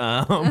sucks.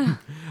 And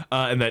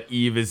that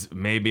Eve is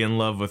maybe in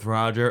love with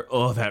Roger.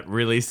 Oh, that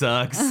really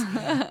sucks.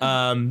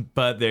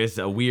 But there's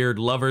a weird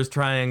lovers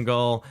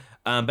triangle.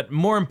 But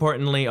more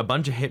importantly, a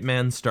bunch of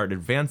hitmen start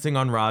advancing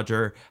on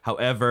Roger.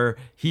 However,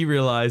 he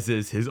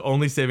realizes his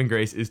only saving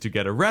grace is to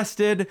get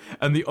arrested.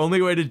 And the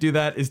only way to do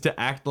that is to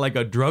act like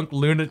a drunk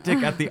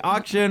lunatic at the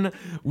auction,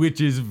 which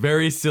is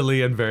very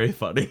silly and very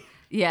funny.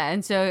 Yeah,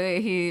 and so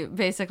he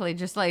basically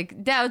just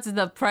like doubts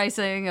the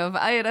pricing of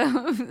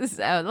items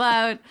out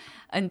loud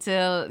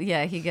until,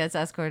 he gets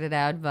escorted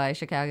out by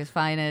Chicago's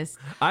finest.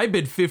 I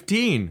bid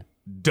 $15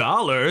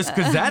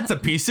 because that's a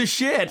piece of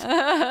shit.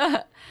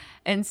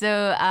 And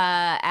so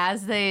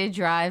as they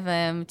drive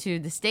him to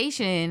the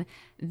station,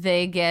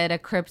 they get a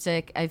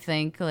cryptic, I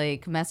think,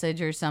 like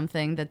message or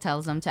something that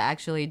tells them to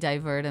actually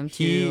divert him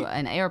to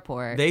an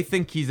airport. They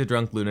think he's a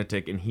drunk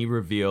lunatic, and he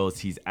reveals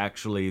he's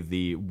actually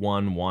the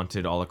one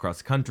wanted all across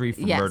the country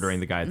for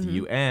murdering the guy at the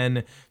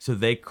UN. So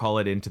they call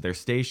it into their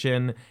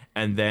station,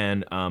 and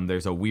then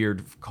there's a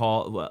weird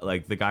call.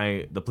 Like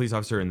the police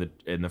officer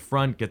in the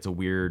front gets a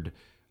weird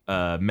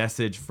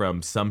message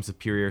from some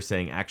superior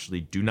saying,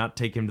 actually, do not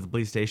take him to the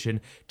police station,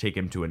 take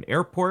him to an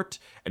airport.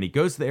 And he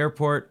goes to the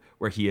airport,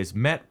 where he is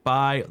met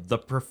by the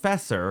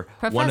professor,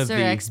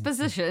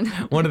 Exposition.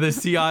 one of the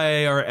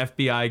CIA or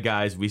FBI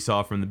guys we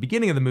saw from the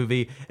beginning of the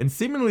movie, and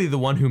seemingly the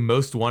one who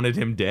most wanted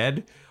him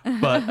dead,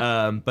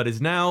 but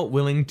is now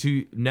willing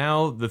to.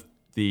 Now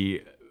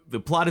the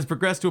plot has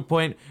progressed to a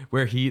point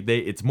where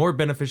it's more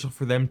beneficial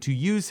for them to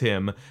use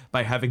him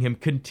by having him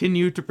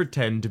continue to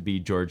pretend to be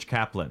George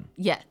Kaplan.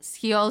 Yes.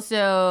 He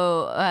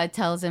also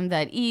tells him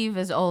that Eve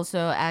is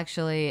also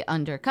actually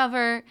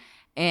undercover,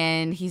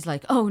 and he's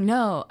like, oh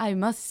no, I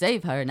must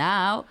save her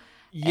now.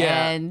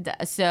 Yeah. And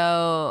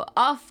so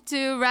off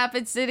to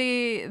Rapid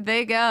City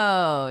they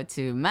go,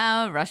 to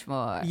Mount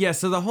Rushmore. Yeah,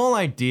 so the whole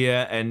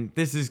idea, and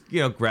this is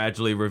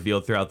gradually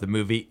revealed throughout the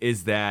movie,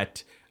 is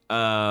that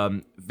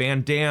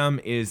Van Damme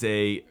is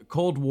a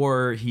Cold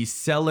War. He's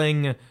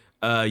selling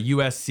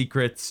U.S.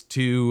 secrets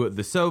to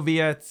the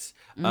Soviets.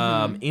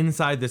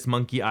 Inside this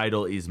monkey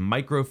idol is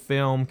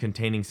microfilm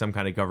containing some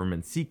kind of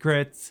government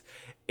secrets.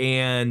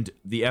 And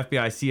the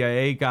FBI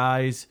CIA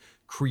guys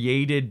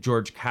created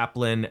George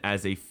Kaplan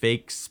as a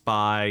fake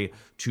spy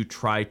to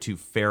try to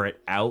ferret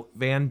out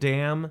Van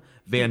Damme.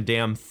 Van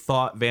Damme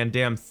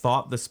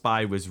thought the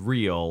spy was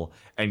real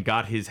and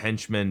got his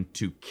henchmen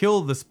to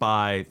kill the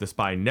spy. The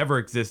spy never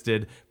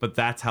existed, but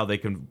that's how they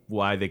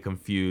why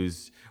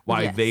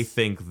they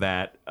think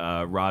that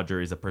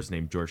Roger is a person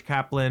named George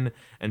Kaplan.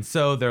 And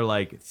so they're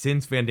like,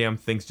 since Van Damme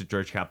thinks that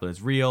George Kaplan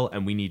is real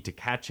and we need to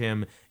catch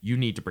him, you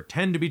need to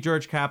pretend to be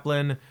George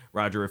Kaplan.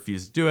 Roger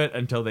refuses to do it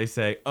until they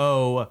say,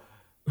 oh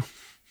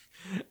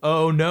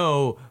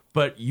no,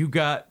 but you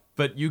got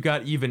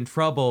Eve in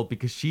trouble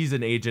because she's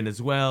an agent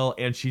as well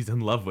and she's in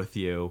love with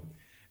you.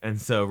 And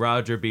so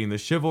Roger, being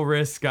the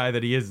chivalrous guy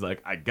that he is,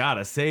 like, I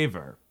gotta save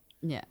her.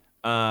 Yeah.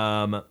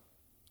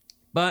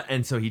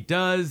 And so he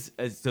does.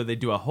 So they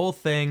do a whole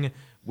thing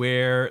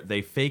where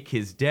they fake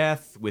his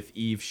death with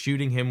Eve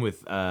shooting him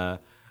with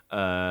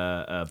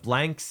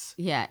blanks.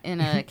 Yeah, in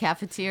a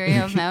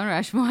cafeteria of Mount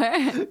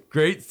Rushmore.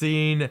 Great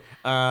scene.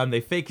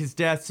 They fake his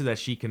death so that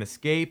she can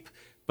escape.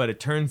 But it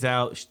turns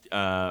out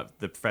the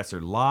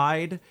professor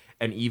lied,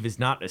 and Eve is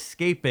not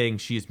escaping.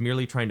 She is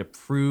merely trying to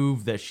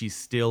prove that she's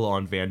still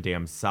on Van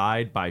Damme's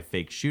side by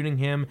fake shooting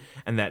him,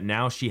 and that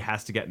now she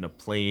has to get in a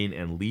plane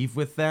and leave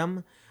with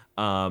them.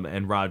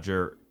 And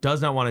Roger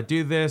does not want to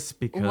do this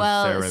because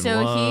they're in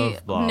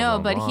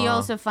love. He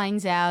also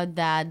finds out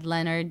that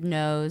Leonard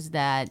knows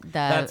that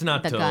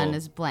the gun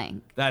is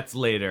blank. That's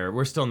later.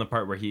 We're still in the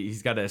part where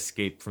he's got to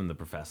escape from the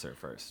professor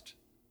first.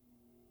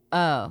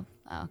 Oh,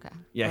 okay.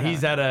 Yeah,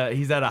 whatever.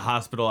 he's at a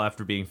hospital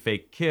after being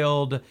fake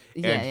killed,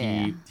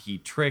 and he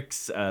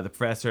tricks the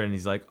professor, and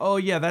he's like, "Oh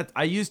yeah, that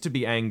I used to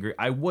be angry.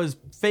 I was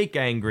fake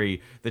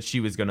angry that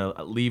she was gonna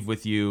leave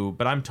with you,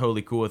 but I'm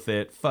totally cool with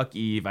it. Fuck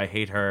Eve, I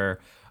hate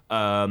her.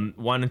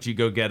 Why don't you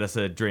go get us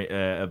a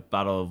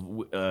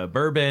bottle of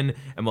bourbon,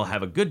 and we'll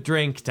have a good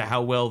drink to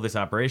how well this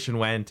operation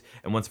went."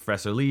 And once the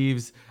professor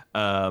leaves,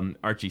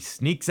 Archie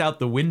sneaks out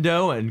the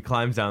window and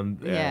climbs down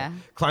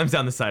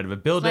the side of a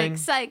building. Like,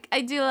 psych, I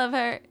do love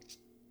her.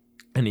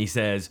 And he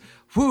says,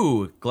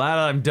 "Whew, glad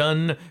I'm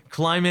done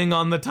climbing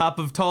on the top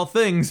of tall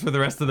things for the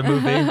rest of the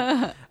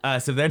movie."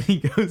 So then he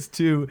goes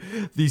to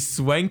the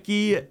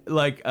swanky,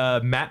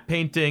 matte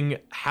painting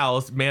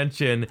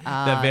mansion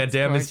that Van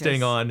Damme is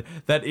staying on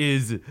that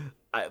is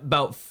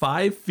about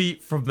 5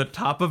 feet from the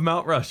top of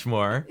Mount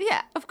Rushmore.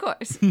 Yeah, of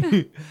course.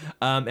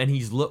 And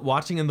he's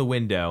watching in the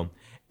window,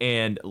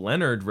 and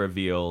Leonard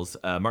reveals,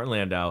 Martin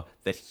Landau,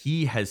 that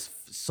he has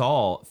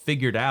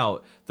figured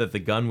out that the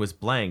gun was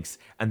blanks,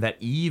 and that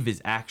Eve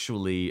is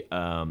actually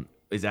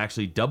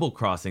double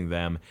crossing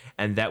them,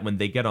 and that when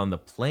they get on the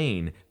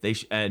plane,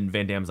 and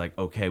Van Damme's like,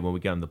 okay, when we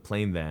get on the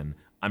plane, then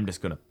I'm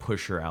just gonna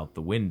push her out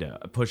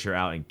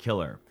and kill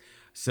her.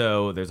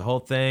 So there's a whole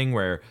thing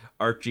where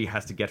Archie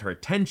has to get her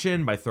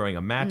attention by throwing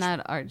a match.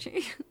 Not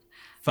Archie.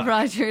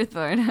 Roger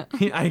Thornhill.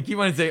 I keep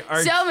wanting to say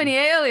Archie. So many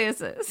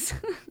aliases.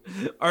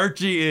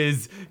 Archie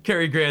is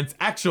Cary Grant's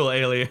actual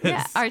alias.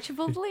 Yeah,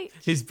 Archibald Lee.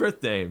 His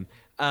birth name.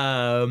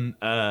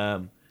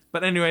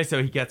 But anyway,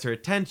 so he gets her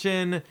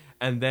attention,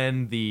 and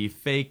then the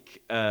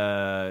fake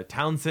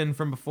Townsend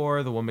from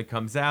before, the woman,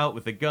 comes out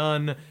with a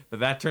gun, but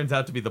that turns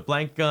out to be the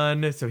blank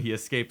gun, so he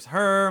escapes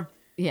her.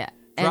 Yeah.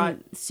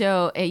 And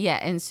so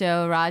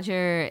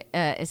Roger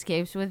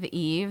escapes with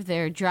Eve.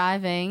 They're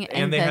driving,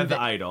 and they have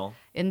the idol.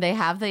 And they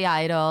have the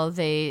idol.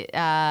 They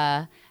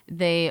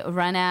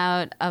run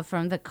out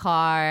from the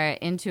car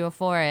into a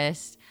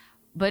forest,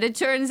 but it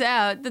turns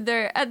out that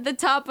they're at the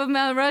top of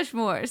Mount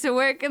Rushmore. So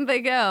where can they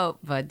go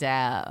but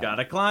down?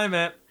 Gotta climb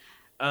it.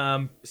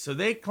 So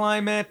they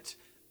climb it.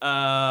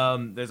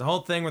 There's a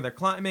whole thing where they're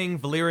climbing.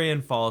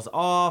 Valerian falls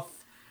off.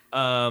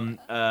 Then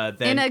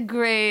in a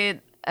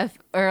great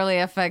early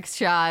effects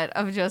shot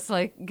of just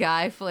like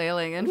guy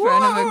flailing in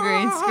front of a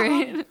green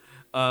screen.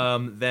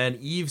 Then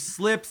Eve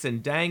slips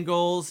and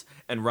dangles,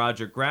 and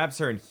Roger grabs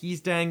her, and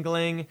he's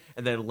dangling.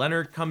 And then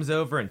Leonard comes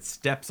over and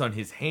steps on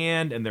his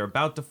hand, and they're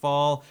about to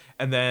fall.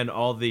 And then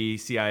all the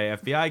CIA,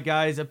 FBI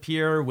guys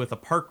appear with a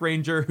park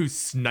ranger who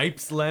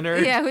snipes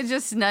Leonard. Yeah, who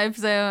just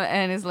snipes him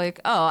and is like,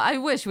 "Oh, I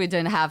wish we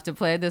didn't have to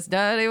play this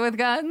dirty with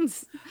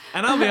guns."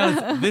 And I'll be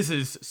honest, this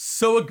is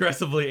so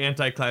aggressively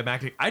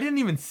anticlimactic. I didn't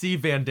even see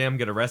Van Damme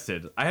get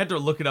arrested. I had to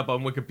look it up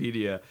on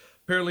Wikipedia.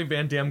 Apparently,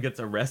 Van Damme gets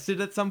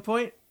arrested at some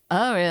point.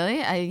 Oh,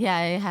 really?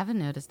 I haven't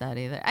noticed that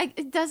either.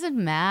 It doesn't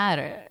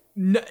matter.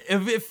 No,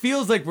 it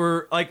feels like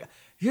we're like,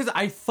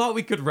 I thought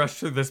we could rush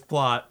through this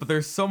plot, but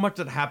there's so much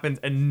that happens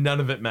and none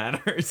of it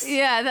matters.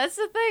 Yeah, that's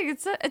the thing.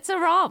 It's a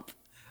romp.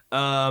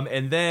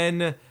 And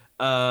then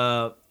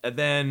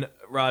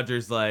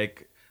Roger's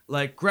like,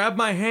 grab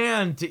my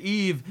hand to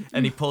Eve,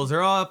 and he pulls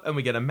her up, and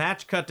we get a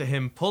match cut to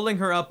him pulling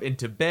her up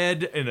into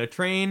bed in a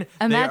train.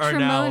 A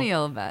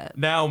matrimonial bed.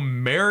 Now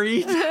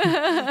married,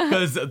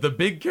 because the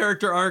big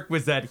character arc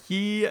was that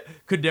he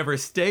could never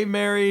stay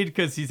married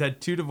because he's had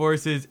 2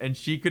 divorces, and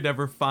she could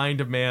never find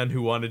a man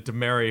who wanted to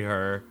marry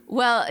her.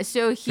 Well,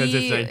 so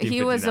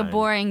he was a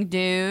boring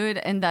dude,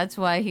 and that's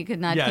why he could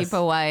not keep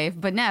a wife.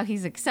 But now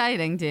he's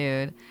exciting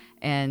dude.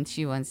 And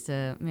she wants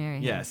to marry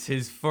him. Yes,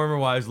 his former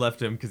wives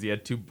left him because he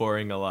had too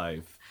boring a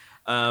life.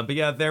 But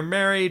yeah, they're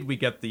married. We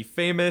get the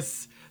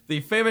famous the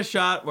famous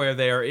shot where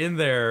they are in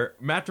their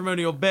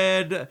matrimonial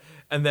bed,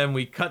 and then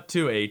we cut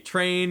to a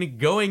train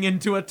going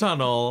into a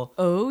tunnel.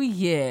 Oh,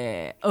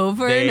 yeah.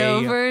 Over and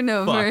over and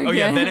over again. Oh,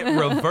 yeah. Then it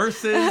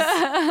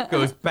reverses,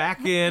 goes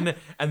back in,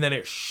 and then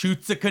it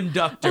shoots a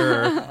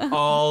conductor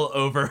all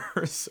over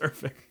her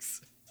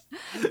cervix.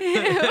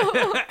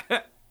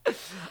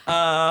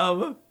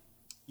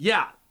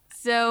 Yeah.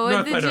 So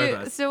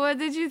what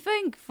did you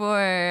think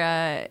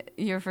for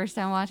your first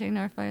time watching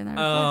North by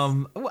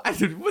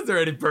Northwest? Was there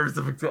any purpose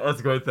of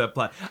us going through that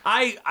plot?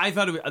 I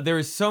thought there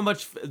was so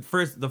much.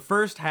 The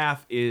first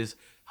half is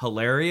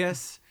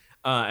hilarious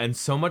and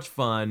so much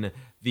fun.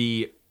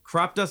 The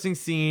crop dusting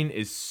scene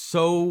is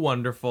so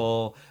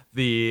wonderful.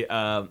 The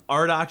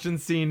art auction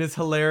scene is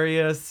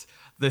hilarious.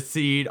 The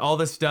scene, all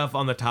the stuff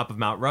on the top of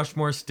Mount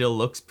Rushmore still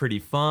looks pretty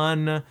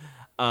fun.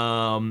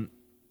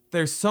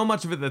 There's so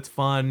much of it that's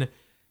fun.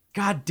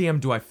 God damn,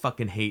 do I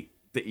fucking hate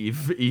the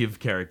Eve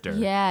character.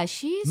 Yeah,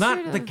 she's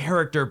not the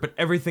character, but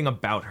everything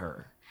about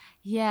her.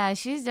 Yeah,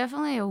 she's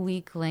definitely a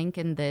weak link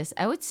in this.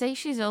 I would say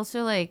she's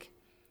also like,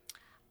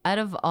 out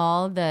of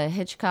all the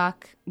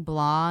Hitchcock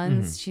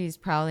blondes, she's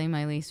probably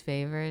my least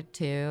favorite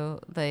too.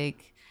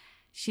 Like,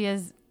 she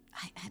has,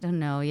 I don't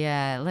know,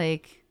 yeah,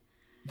 like.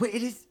 But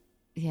it is.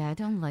 Yeah, I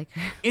don't like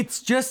her.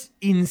 It's just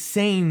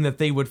insane that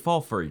they would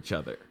fall for each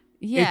other.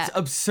 Yeah. It's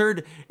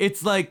absurd.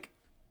 It's like.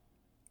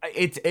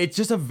 It's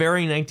just a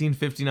very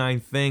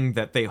 1959 thing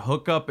that they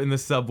hook up in the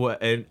subway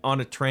and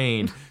on a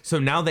train. So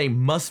now they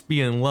must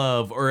be in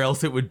love, or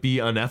else it would be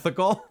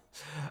unethical.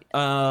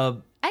 I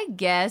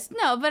guess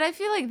no, but I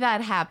feel like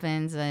that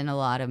happens in a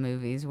lot of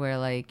movies where,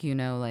 like, you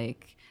know,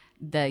 like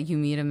that you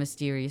meet a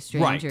mysterious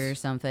stranger or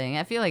something.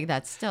 I feel like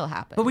that still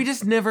happens. But we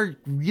just never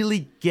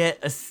really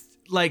get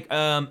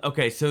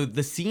okay. So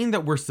the scene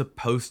that we're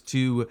supposed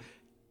to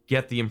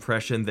get the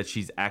impression that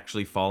she's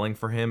actually falling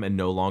for him and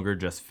no longer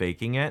just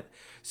faking it.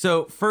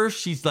 So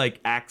first she's like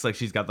acts like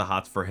she's got the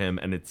hots for him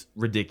and it's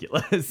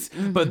ridiculous.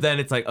 But then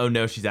it's like, oh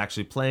no, she's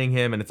actually playing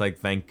him and it's like,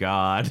 thank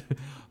God.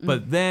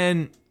 But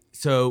then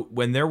so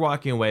when they're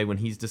walking away, when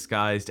he's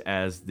disguised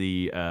as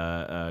the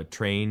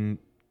train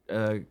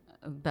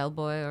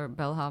bellboy or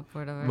bellhop,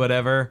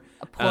 whatever.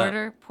 A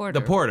porter.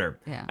 The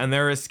porter. Yeah. And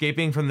they're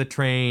escaping from the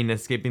train,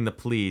 escaping the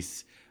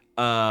police.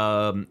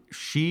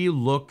 She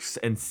looks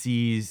and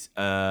sees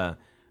Leonard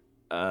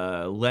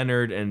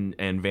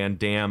and Van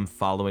Damme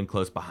following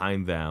close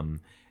behind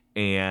them,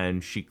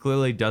 and she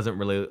clearly doesn't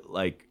really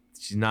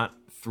she's not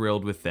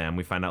thrilled with them.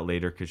 We find out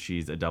later because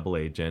she's a double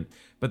agent.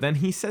 But then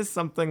he says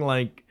something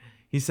like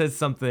it's just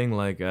something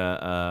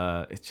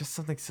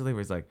silly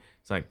where it's like,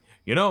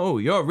 you know,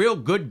 you're a real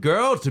good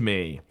girl to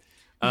me.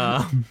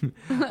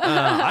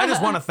 I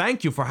just want to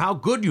thank you for how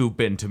good you've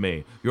been to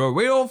me. You're a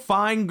real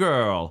fine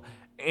girl.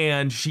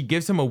 And she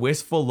gives him a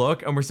wistful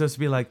look, and we're supposed to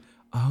be like,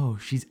 oh,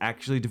 she's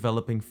actually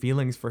developing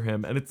feelings for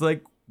him. And it's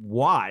like,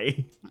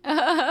 why?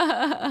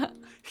 It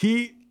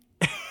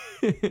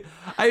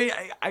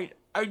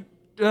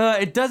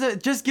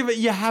doesn't, just give it,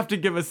 you have to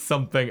give us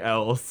something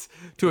else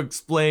to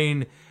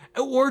explain.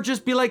 Or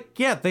just be like,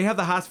 yeah, they have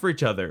the hots for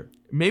each other.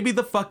 Maybe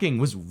the fucking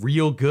was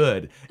real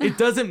good. It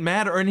doesn't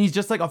matter. And he's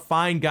just like a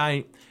fine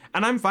guy.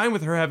 And I'm fine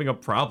with her having a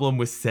problem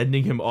with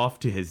sending him off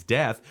to his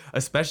death,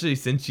 especially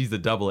since she's a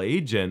double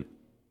agent.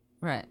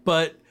 Right.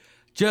 But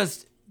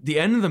just the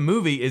end of the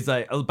movie is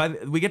like,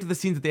 we get to the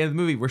scenes at the end of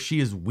the movie where she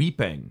is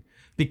weeping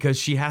because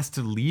she has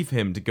to leave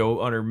him to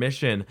go on her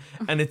mission.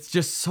 And it's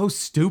just so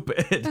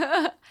stupid.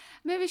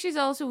 Maybe she's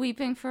also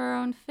weeping for her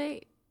own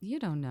fate. You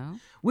don't know.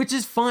 Like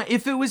is fine.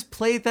 If it was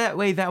played that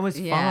way, that was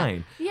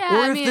fine.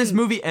 Yeah, or if this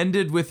movie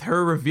ended with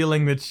her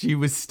revealing that she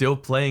was still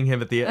playing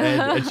him at the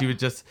end and she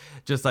was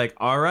just like,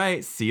 all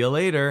right, see you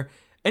later.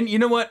 And you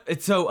know what?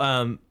 It's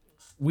so,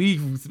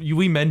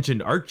 we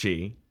mentioned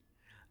Archie.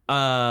 We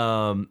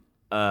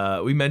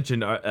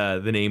mentioned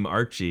the name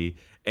Archie,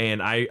 and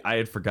I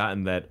had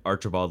forgotten that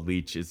Archibald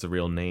Leach is the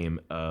real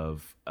name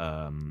of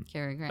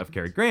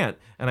Cary Grant.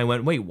 And I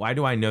went, wait, why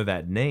do I know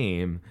that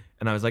name?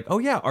 And I was like, oh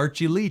yeah,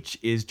 Archie Leach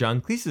is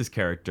John Cleese's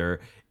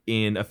character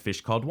in A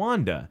Fish Called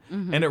Wanda.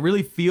 And it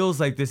really feels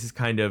like this is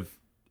kind of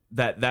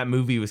that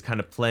movie was kind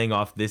of playing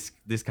off this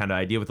kind of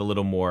idea with a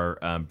little more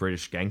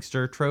British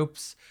gangster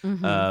tropes,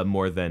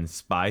 more than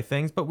spy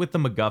things, but with the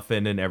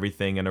MacGuffin and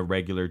everything, and a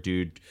regular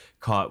dude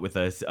caught with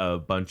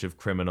a bunch of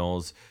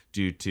criminals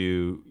due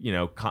to, you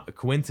know,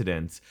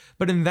 coincidence.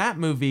 But in that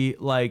movie,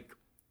 like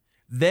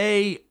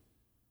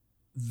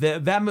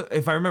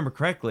if I remember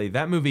correctly,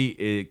 that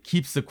movie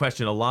keeps the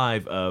question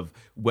alive of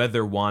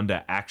whether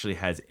Wanda actually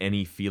has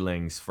any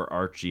feelings for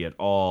Archie at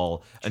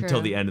all until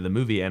the end of the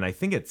movie, and I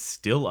think it's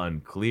still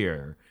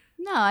unclear.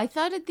 No, I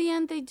thought at the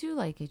end they do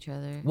like each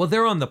other. Well,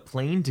 they're on the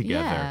plane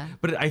together,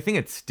 but I think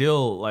it's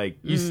still like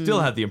you still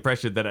have the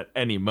impression that at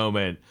any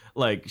moment,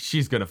 like,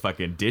 she's gonna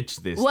fucking ditch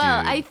this dude.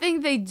 I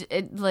think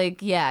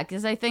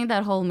because I think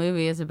that whole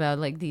movie is about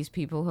like these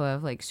people who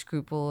have like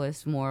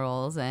scrupulous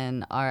morals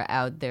and are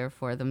out there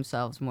for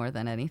themselves more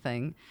than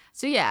anything.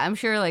 So yeah, I'm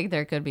sure like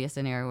there could be a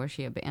scenario where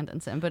she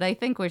abandons him, but I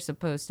think we're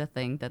supposed to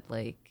think that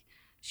like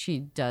she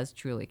does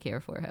truly care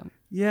for him.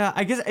 Yeah,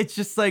 I guess it's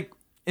just like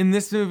in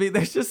this movie,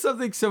 there's just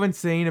something so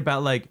insane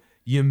about like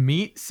you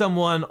meet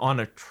someone on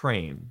a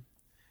train.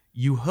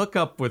 You hook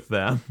up with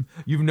them,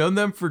 you've known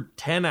them for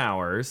 10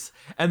 hours,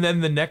 and then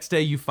the next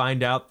day you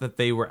find out that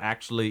they were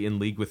actually in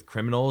league with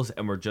criminals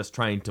and were just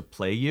trying to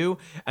play you,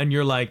 and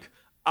you're like,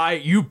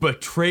 you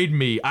betrayed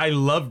me, I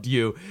loved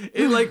you.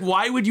 Like,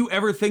 why would you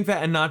ever think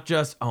that and not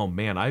just, oh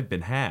man, I've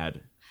been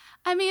had?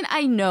 I mean,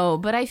 I know,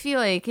 but I feel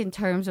like in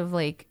terms of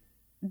like,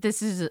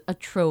 this is a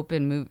trope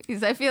in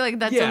movies. I feel like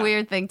that's a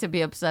weird thing to be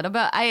upset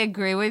about. I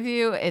agree with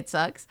you. It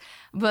sucks.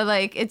 But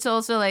like, it's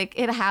also like,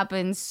 it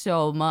happens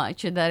so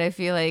much that I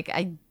feel like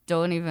I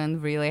don't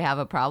even really have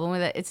a problem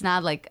with it. It's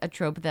not like a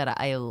trope that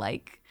I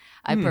like.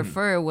 I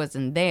prefer it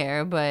wasn't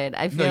there, but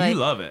I feel like... you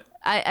love it.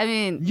 I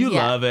mean... You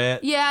love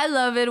it. Yeah, I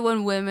love it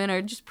when women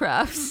are just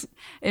props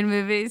in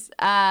movies.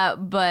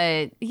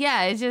 But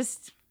yeah,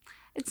 it's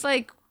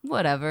like,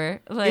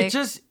 whatever. Like,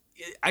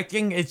 I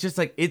think it's just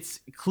like,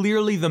 it's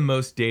clearly the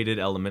most dated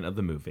element of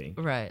the movie.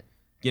 Right.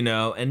 You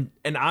know, and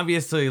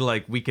obviously,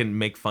 like, we can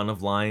make fun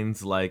of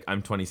lines like,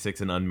 I'm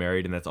 26 and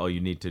unmarried and that's all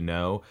you need to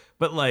know.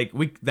 But like,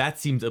 that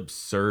seems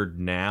absurd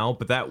now,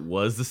 but that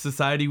was the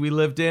society we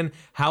lived in.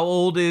 How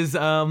old is,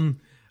 in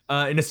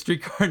A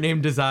Streetcar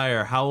Named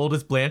Desire, how old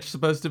is Blanche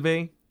supposed to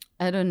be?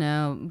 I don't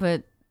know,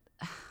 but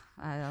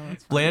I don't know.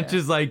 Blanche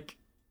is like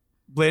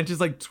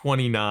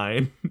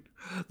 29.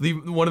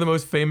 One of the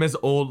most famous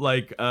old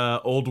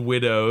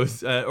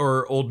widows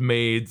or old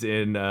maids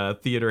in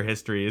theater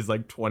history is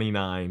like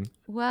 29.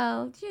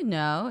 Well, you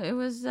know, it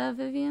was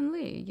Vivian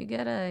Leigh. You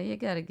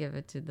gotta give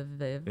it to the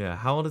Viv. Yeah.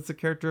 How old is the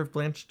character of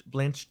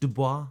Blanche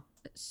Dubois?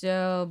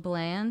 So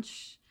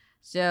Blanche.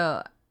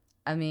 So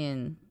I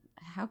mean,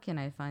 how can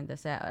I find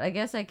this out? I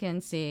guess I can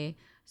see.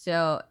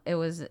 So it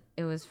was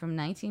from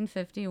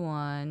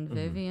 1951.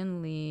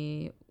 Vivian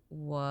Leigh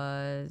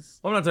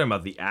was... Well, I'm not talking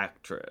about the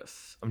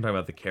actress. I'm talking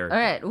about the character.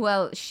 All right.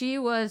 Well, she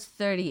was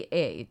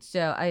 38.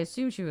 So I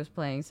assume she was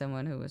playing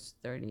someone who was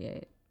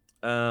 38.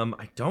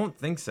 I don't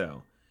think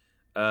so.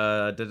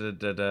 Blanche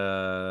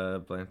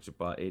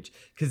Dubois age.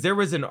 Because there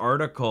was an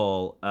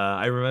article,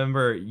 I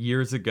remember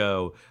years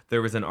ago,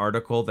 there was an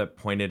article that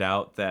pointed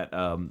out that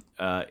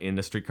in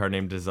A Streetcar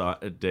Named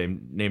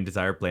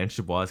Desire, Blanche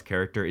Dubois'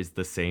 character is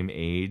the same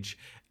age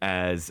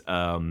as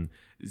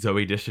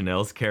Zooey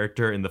Deschanel's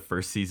character in the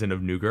first season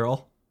of New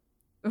Girl.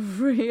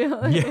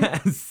 Really?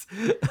 Yes.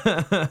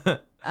 Let's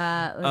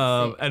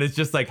see. And it's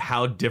just like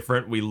how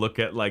different we look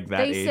at like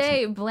that age. They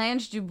say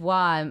Blanche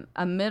Dubois,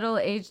 a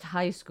middle-aged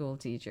high school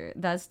teacher.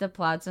 That's the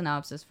plot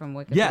synopsis from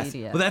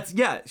Wikipedia. Yes,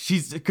 well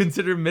she's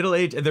considered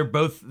middle-aged, and they're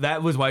both,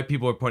 that was why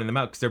people were pointing them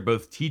out, because they're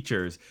both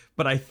teachers.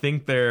 But I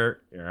think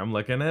here, I'm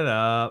looking it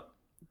up.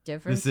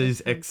 This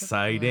is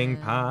exciting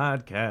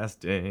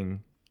podcasting.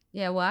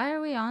 Yeah, why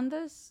are we on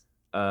this?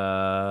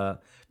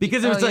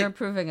 Because it was you're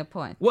proving a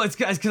point. Well, it's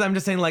because I'm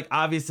just saying, like,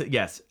 obviously,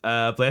 yes,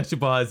 Blanche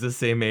Dubois is the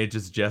same age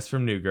as Jess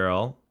from New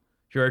Girl.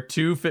 Here are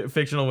two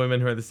fictional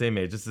women who are the same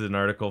age. This is an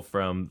article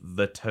from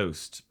The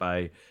Toast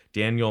by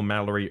Daniel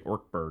Mallory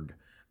Ortberg.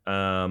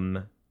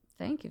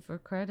 Thank you for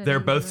credit. They're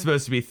both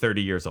supposed to be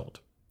 30 years old.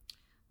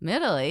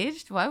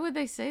 Middle-aged? Why would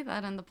they say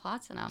that in the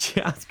plot synopsis?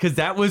 Yeah, because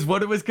that was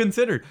what it was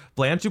considered.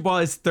 Blanche Dubois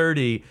is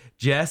 30.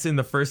 Jess in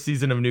the first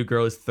season of New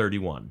Girl is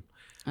 31.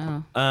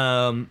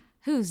 Oh.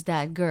 Who's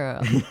that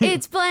girl?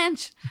 It's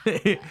Blanche.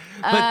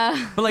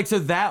 but like, so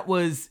that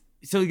was,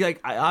 so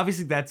like,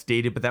 obviously that's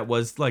dated, but that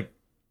was like,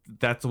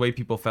 that's the way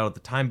people felt at the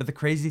time. But the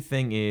crazy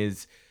thing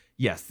is,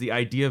 yes, the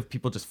idea of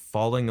people just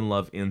falling in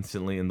love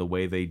instantly in the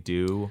way they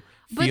do.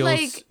 But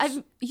like,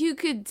 you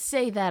could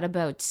say that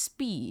about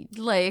Speed.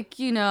 Like,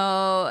 you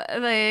know,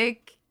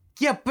 like.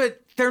 Yeah,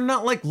 but they're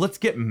not like, let's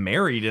get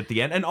married at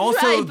the end. And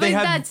also, right, they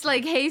have, that's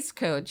like Hays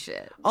Code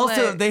shit.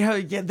 Also, like, they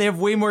have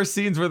way more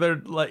scenes where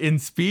they're like, in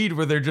Speed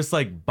where they're just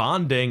like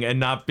bonding and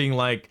not being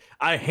like,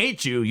 I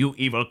hate you, you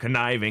evil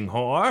conniving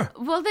whore.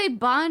 Well, they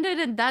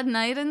bonded that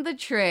night in the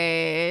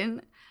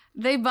train.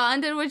 They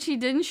bonded when she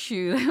didn't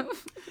shoot him.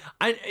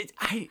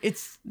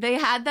 They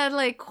had that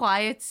like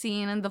quiet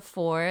scene in the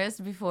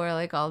forest before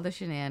like all the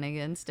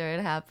shenanigans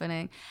started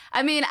happening.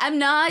 I mean, I'm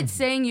not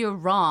saying you're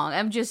wrong.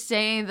 I'm just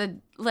saying that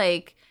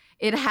like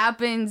it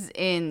happens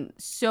in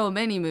so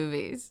many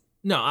movies.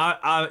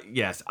 No,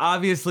 yes,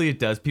 obviously it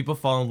does. People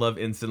fall in love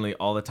instantly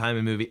all the time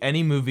in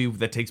any movie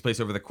that takes place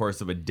over the course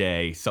of a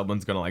day,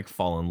 someone's gonna like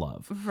fall in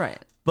love.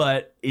 Right.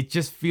 But it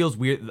just feels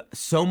weird.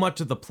 So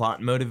much of the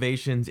plot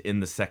motivations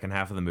in the second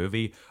half of the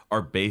movie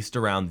are based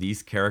around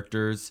these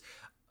characters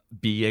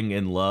being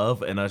in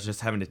love and us just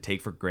having to take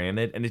for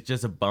granted. And it's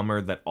just a bummer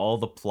that all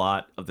the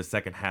plot of the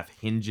second half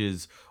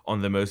hinges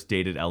on the most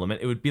dated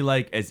element. It would be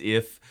like as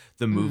if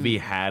the movie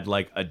had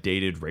like a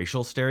dated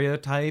racial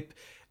stereotype,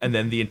 and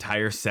then the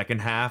entire second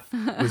half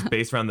was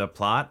based around the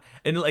plot.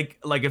 And like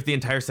if the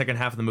entire second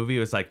half of the movie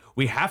was like,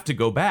 we have to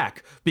go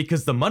back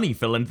because the money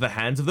fell into the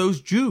hands of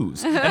those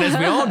Jews. And as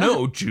we all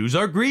know, Jews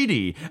are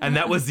greedy. And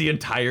that was the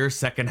entire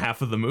second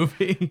half of the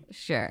movie.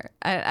 Sure.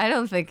 I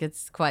don't think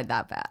it's quite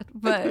that bad.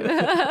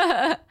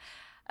 But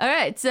All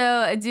right.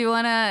 So, do you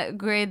want to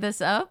grade this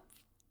up?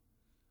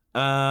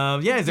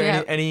 Yeah. Is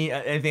there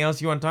anything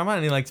else you want to talk about?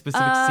 Any like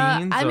specific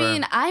scenes? I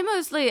mean,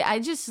 I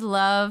just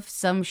love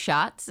some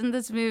shots in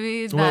this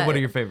movie. What are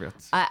your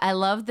favorites? I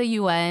love the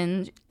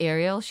UN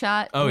aerial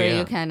shot where yeah.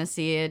 you kind of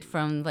see it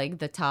from like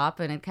the top,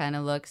 and it kind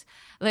of looks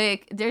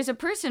like there's a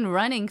person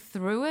running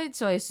through it.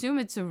 So I assume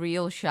it's a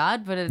real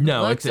shot, but it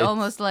looks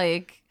almost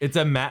like it's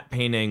a matte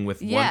painting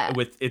with Yeah.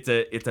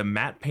 it's a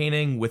matte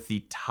painting with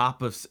the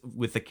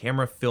with the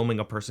camera filming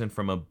a person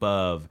from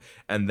above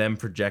and then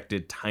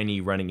projected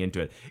tiny running into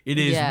it. It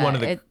is one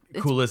of the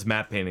coolest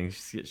matte painting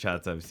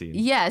shots I've seen.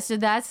 Yeah, so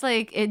that's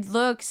like it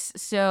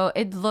looks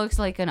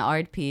like an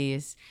art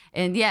piece,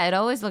 and yeah, it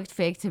always looked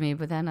fake to me,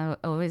 but then I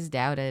always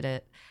doubted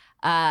it.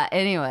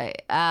 Anyway,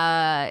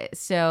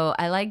 so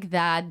I like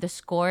that. The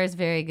score is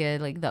very good.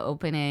 Like the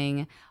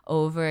opening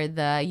over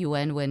the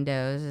UN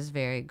windows is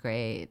very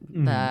great.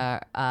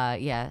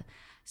 Yeah.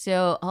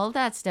 So all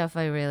that stuff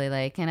I really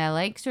like, and I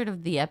like sort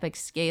of the epic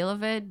scale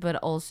of it, but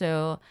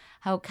also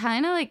how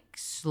kind of like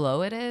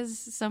slow it is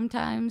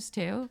sometimes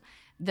too.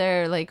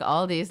 There are like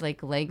all these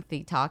like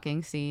lengthy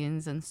talking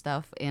scenes and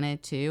stuff in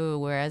it too,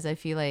 whereas I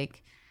feel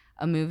like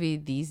a movie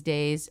these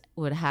days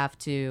would have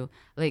to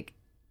like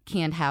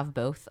can't have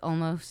both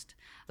almost.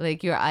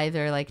 Like you're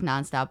either like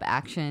nonstop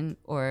action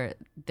or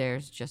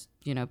there's just,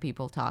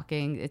 people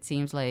talking. It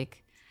seems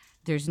like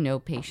there's no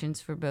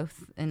patience for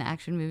both in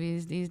action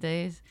movies these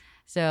days.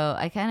 So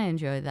I kind of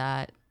enjoy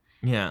that.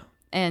 Yeah.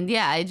 And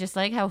yeah, I just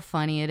like how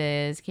funny it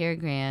is. Cary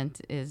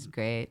Grant is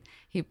great.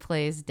 He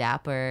plays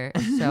Dapper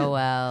so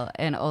well.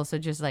 And also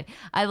just like,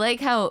 I like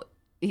how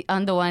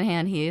on the one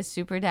hand he is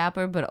super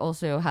dapper, but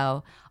also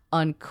how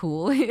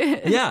uncool he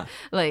is. Yeah.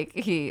 Like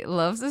he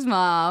loves his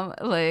mom,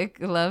 like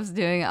loves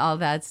doing all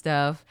that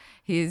stuff.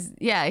 He's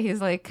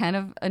like kind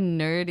of a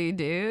nerdy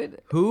dude.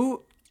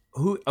 Who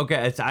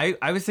okay,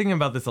 I was thinking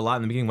about this a lot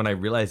in the beginning when I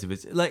realized it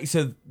was like,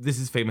 so this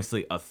is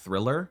famously a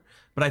thriller,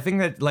 but I think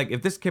that like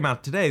if this came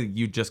out today,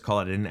 you'd just call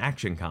it an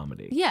action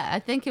comedy. Yeah, I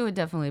think it would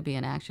definitely be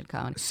an action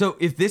comedy. So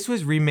if this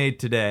was remade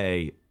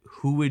today,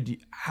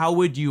 how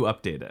would you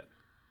update it?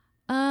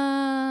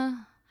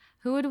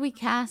 Who would we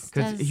cast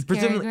as he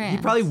Cary Grant?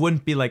 He probably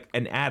wouldn't be like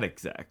an ad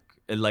exec,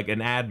 like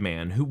an ad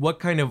man.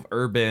 What kind of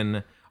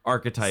urban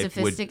archetype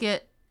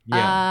Sophisticate.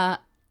 Yeah.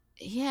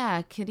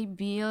 Yeah, could he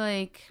be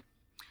like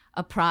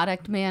a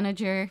product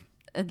manager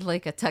at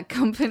like a tech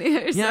company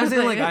or something? Yeah, I was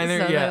saying like either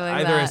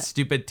that. a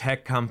stupid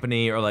tech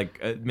company or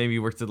like maybe he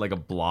works at like a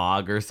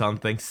blog or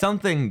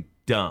something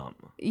dumb.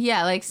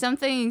 Yeah, like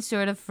something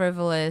sort of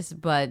frivolous,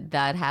 but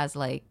that has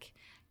like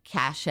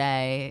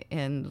cachet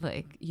in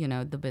like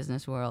the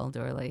business world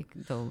or like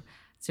the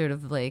sort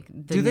of like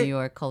the New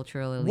York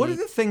cultural elite. What are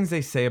the things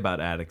they say about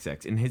ad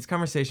execs? In his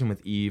conversation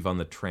with Eve on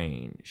the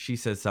train, she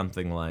says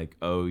something like,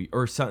 "Oh,"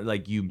 or something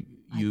like you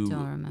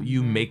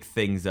make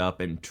things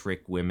up and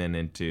trick women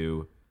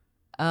into.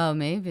 Oh,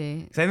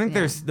 maybe. So I think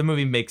the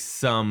movie makes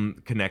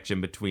some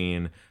connection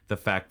between the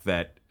fact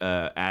that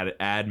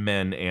ad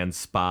men and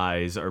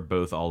spies are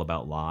both all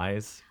about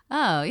lies.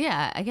 Oh,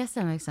 yeah, I guess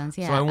that makes sense.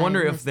 Yeah. So I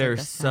wonder if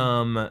there's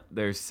some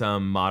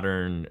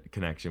modern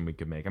connection we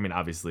could make. I mean,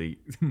 obviously,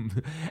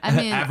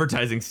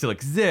 advertising still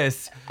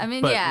exists. I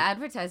mean, yeah,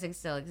 advertising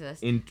still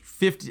exists. In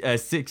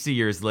 60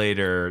 years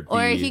later,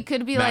 or he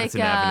could be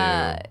Madison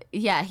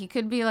Avenue. he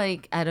could be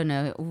like, I don't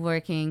know,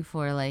 working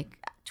for like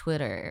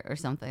Twitter or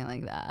something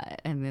like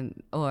that, and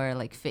then or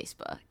like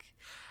Facebook.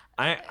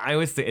 I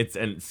always think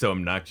it's so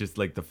obnoxious,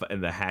 like the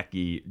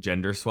hacky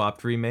gender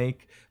swapped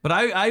remake. But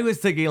I was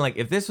thinking like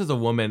if this was a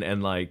woman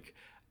and like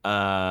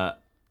the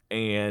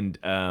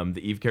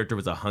Eve character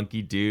was a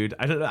hunky dude,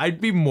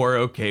 I'd be more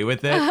okay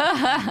with it.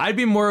 I'd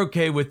be more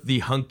okay with the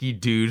hunky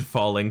dude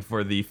falling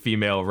for the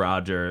female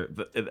Roger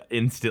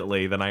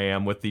instantly than I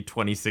am with the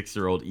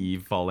 26-year-old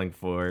Eve falling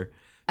for.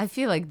 I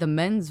feel like the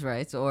men's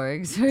rights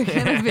orgs are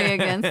gonna be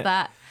against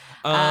that.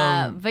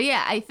 But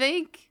yeah, I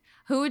think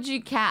who would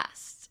you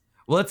cast?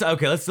 Well,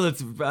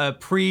 let's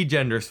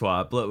pre-gender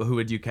swap. Who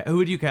would you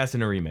cast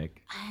in a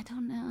remake? I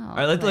don't know. All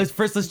right, let's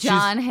choose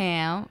John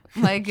Hamm.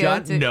 My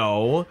go-to.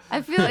 No.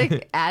 I feel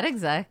like ad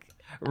exec.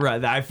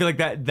 Right. I feel like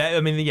that.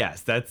 I mean,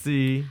 yes, that's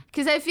the.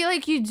 Because I feel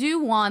like you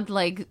do want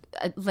like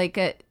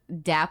a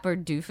dapper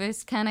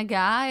doofus kind of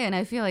guy, and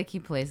I feel like he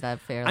plays that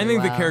fairly well. I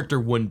think the character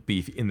wouldn't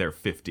be in their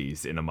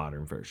 50s in a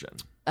modern version.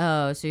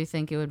 Oh, so you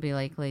think it would be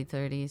like late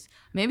 30s?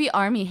 Maybe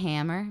Armie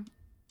Hammer.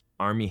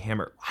 Armie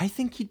Hammer. I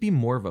think he'd be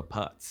more of a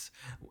putz.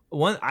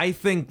 I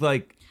think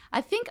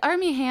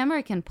Armie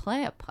Hammer can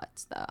play a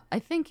putz though. I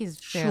think he's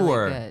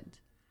fairly good.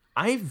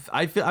 I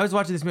was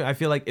watching this movie. I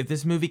feel like if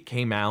this movie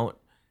came out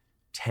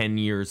 10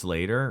 years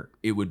later,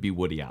 it would be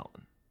Woody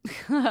Allen.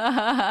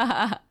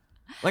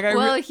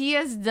 He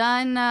has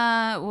done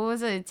what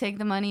was it? Take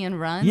the Money and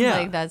Run. Yeah,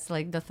 like that's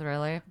like the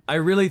thriller. I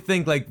really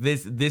think like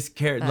this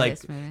character, like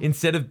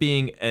instead of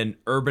being an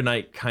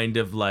urbanite kind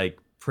of like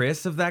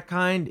Priss of that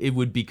kind, it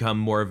would become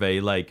more of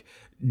a like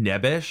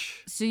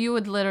nebbish. So you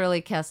would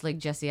literally cast like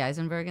Jesse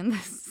Eisenberg in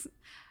this?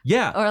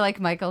 Yeah. Or like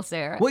Michael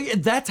Cera. Well, yeah,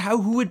 that's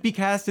who would be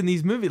cast in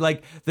these movies.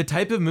 Like the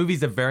type of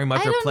movies that very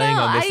much I are don't playing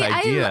know. on this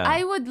idea.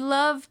 I would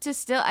love to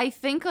still. I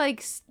think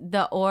like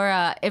the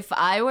aura. If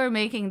I were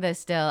making this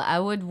still, I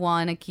would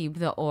want to keep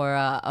the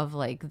aura of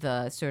like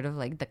the sort of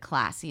like the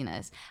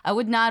classiness. I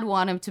would not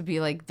want him to be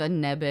like the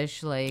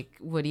nebbish like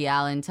Woody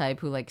Allen type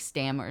who like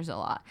stammers a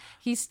lot.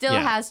 He still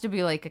has to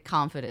be like a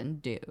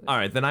confident dude. All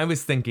right, then I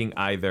was thinking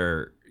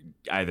either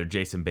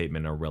Jason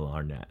Bateman or Will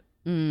Arnett.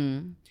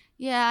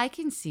 Yeah, I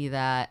can see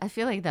that. I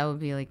feel like that would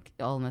be like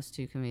almost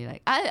too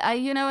comedic. I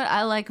you know what?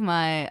 I like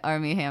my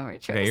Armie Hammer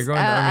choice. Okay, you're going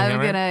to Armie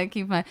Hammer? I'm gonna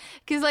keep my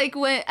because like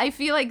when I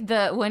feel like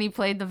when he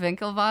played the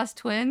Winklevoss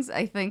twins,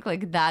 I think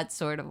like that's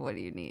sort of what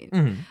you need.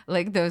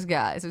 Like those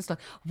guys. It's like,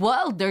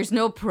 well, there's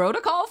no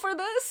protocol for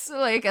this,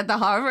 like at the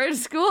Harvard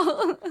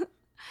school.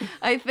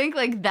 I think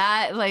like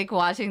that, like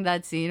watching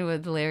that scene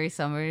with Larry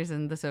Summers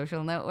and The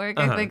Social Network.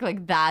 I think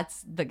like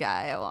that's the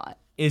guy I want.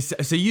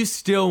 So you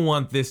still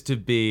want this to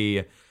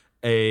be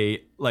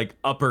a like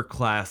upper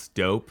class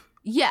dope?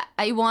 Yeah,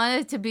 I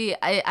want it to be.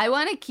 I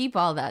want to keep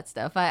all that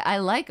stuff. I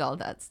like all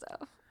that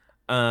stuff.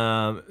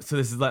 So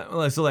this is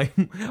like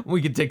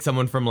we could take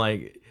someone from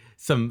like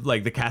some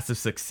like the cast of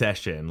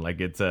Succession.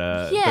 Like it's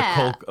the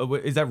Culk,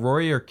 is that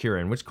Rory or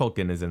Kieran? Which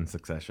Culkin is in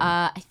Succession?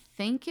 I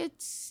think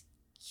it's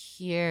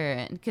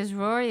Kieran because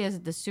Rory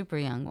is the super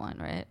young one,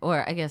 right?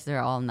 Or I guess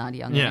they're all not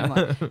young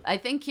anymore. I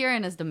think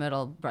Kieran is the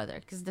middle brother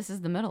because this is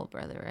the middle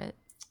brother, right?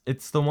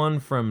 It's the one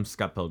from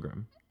Scott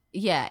Pilgrim.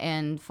 Yeah,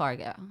 and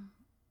Fargo.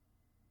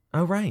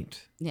 Oh, right.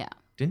 Yeah.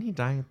 Didn't he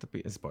die at the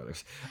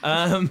spoilers?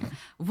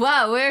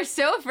 Wow, we're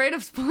so afraid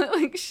of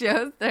spoiling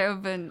shows that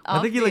have been off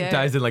I think he the like air.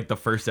 dies in like the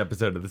first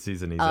episode of the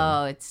season he's in.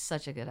 Oh, it's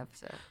such a good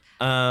episode.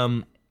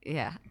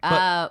 Yeah.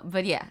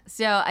 But yeah.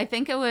 So I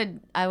think I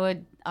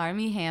would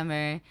Armie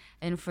Hammer,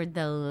 and for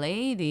the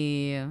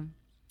lady.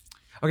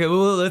 Okay,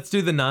 well let's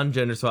do the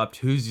non-gender swapped.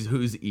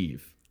 Who's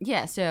Eve?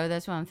 Yeah, so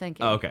that's what I'm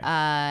thinking. Oh,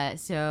 okay.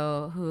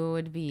 So who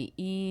would be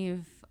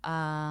Eve?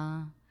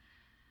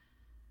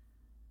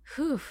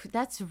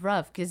 That's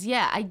rough because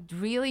I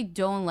really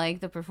don't like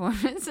the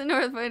performance in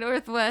North by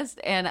Northwest,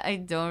 and I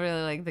don't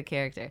really like the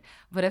character.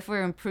 But if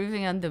we're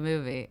improving on the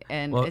movie,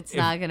 and it's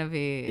not gonna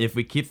be, if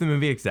we keep the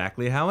movie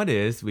exactly how it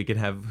is, we could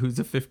have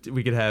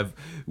we could have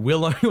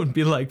Will would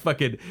be like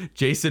fucking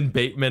Jason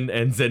Bateman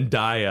and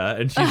Zendaya,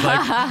 and she's like,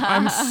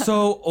 I'm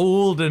so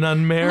old and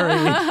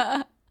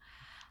unmarried.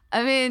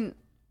 I mean,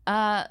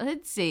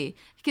 let's see.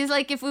 Because,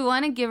 like, if we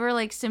want to give her,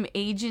 like, some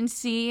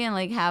agency and,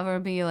 like, have her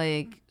be,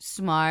 like,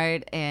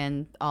 smart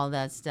and all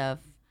that stuff.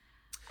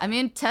 I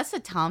mean, Tessa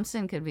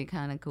Thompson could be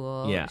kind of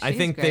cool. Yeah, I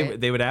think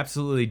they would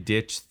absolutely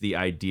ditch the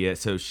idea.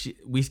 So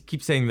we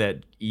keep saying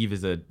that Eve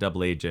is a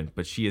double agent,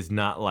 but she is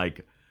not,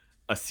 like,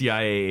 a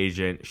CIA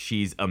agent.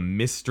 She's a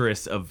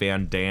mistress of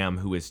Van Damme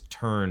who is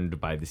turned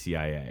by the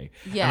CIA.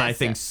 Yeah, and I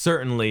think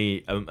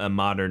certainly a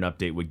modern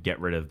update would get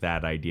rid of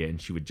that idea,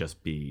 and she would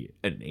just be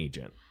an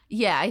agent.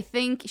 Yeah, I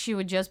think she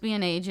would just be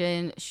an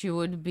agent. She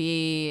would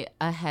be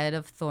ahead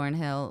of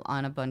Thornhill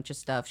on a bunch of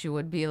stuff. She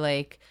would be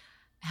like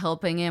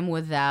helping him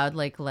without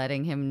like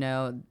letting him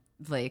know,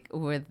 like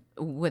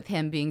with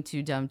him being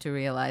too dumb to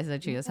realize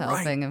that she is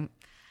helping him.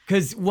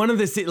 Because one of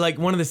the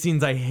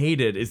scenes I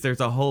hated is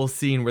there's a whole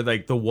scene where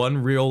like the one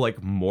real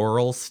like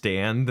moral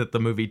stand that the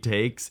movie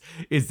takes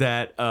is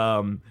that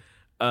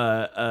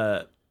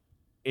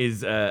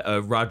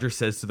Roger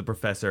says to the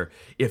professor,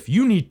 if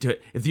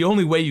the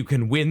only way you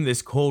can win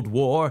this Cold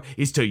War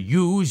is to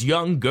use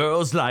young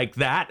girls like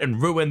that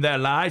and ruin their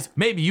lives,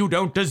 maybe you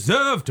don't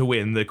deserve to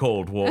win the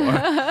Cold War.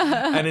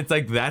 And it's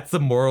like, that's the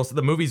moral. So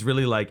the movie's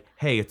really like,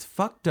 hey, it's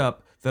fucked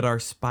up that our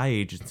spy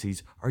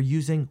agencies are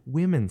using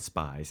women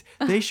spies.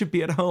 They should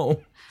be at home.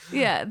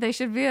 Yeah, they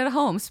should be at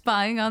home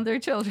spying on their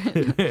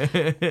children.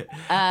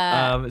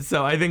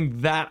 So I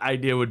think that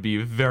idea would be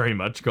very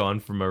much gone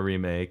from a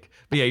remake.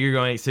 But yeah, you're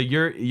going. So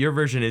your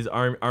version is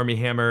Armie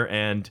Hammer,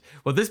 and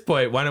well, at this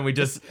point, why don't we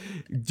just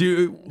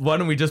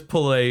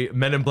pull a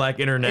Men in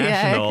Black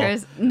International? Yeah,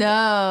 Chris.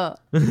 No.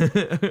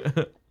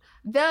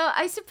 Though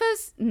I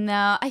suppose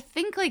no. I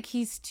think like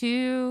he's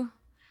too.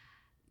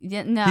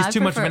 Yeah, no, he's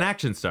too much of an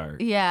action star.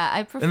 Yeah,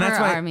 I prefer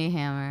Armie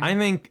Hammer. I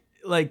think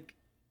like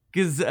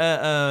because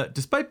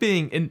despite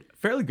being in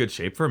fairly good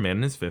shape for a man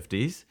in his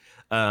 50s,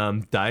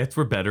 diets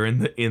were better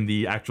in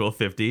the actual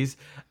 50s.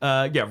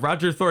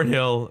 Roger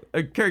Thornhill,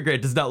 Cary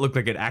Grant does not look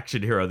like an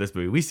action hero in this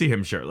movie. We see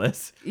him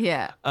shirtless.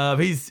 Yeah.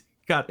 He's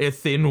got a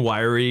thin,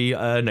 wiry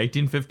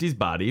 1950s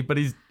body, but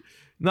he's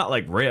not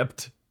like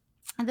ripped.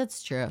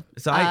 That's true.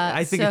 So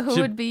I think. So who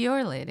would be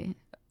your lady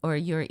or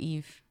your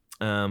Eve?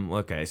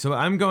 Okay, so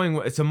I'm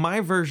going. So my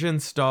version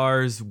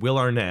stars Will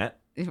Arnett.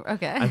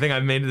 Okay. I think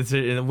I've made the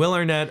decision. Will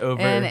Arnett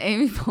over and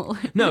Amy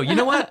Poehler. No, you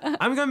know what?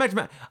 I'm going back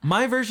to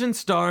my version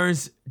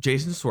stars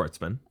Jason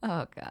Schwartzman.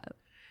 Oh God.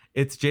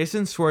 It's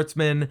Jason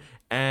Schwartzman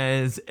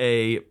as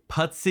a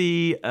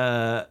putsy,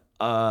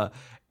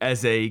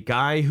 as a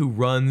guy who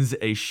runs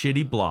a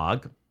shitty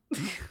blog.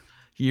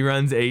 He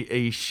runs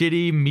a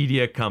shitty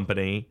media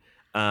company.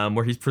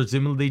 Where he's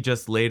presumably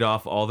just laid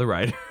off all the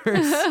writers.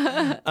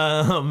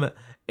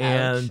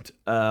 And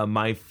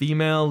my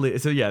female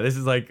so yeah, this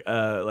is like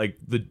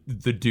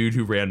the dude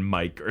who ran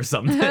Mike or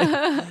something.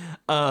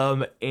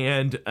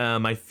 And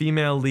my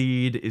female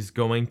lead is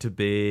going to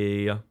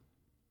be,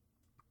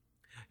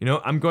 you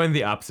know, I'm going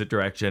the opposite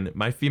direction.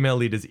 My female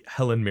lead is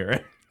Helen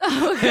Mirren.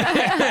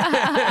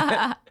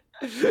 Okay.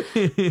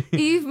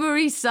 Eve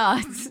Marie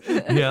Saut.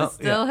 Yeah,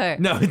 Still her.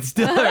 No, it's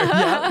still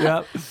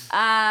her.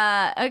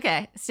 Yeah.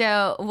 Okay.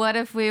 So what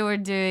if we were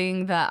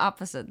doing the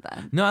opposite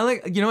then? No, I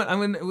like, you know what?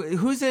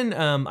 Who's in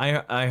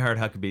I Heart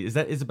Huckabee? Is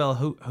that Isabella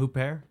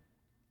Huppert?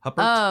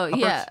 Oh,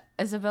 yeah.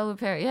 Isabelle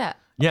Huppert, yeah.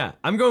 Yeah,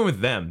 I'm going with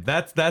them.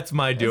 That's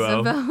my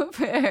duo. Isabelle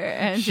Huppert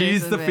and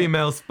She's Jason the Bateman.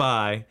 female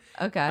spy.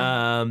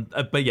 Okay.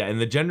 But yeah, in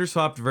the gender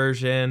swapped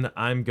version,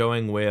 I'm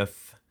going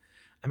with,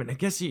 I mean, I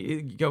guess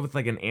you go with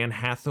like an Anne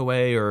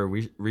Hathaway or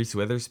Reese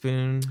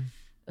Witherspoon.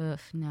 Ugh,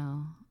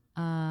 no.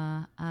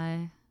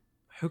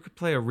 Who could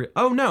play a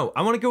oh no,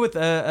 I want to go with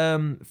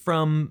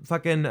from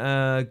fucking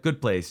Good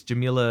Place,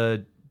 Jamila.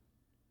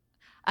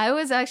 I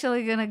was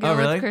actually gonna go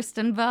really? with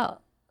Kristen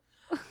Bell.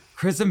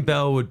 Kristen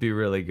Bell would be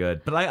really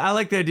good, but I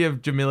like the idea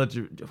of Jamila.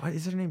 What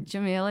is her name?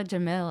 Jamila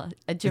Jamil,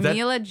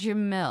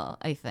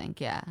 I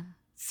think. Yeah.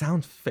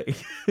 Sounds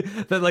fake.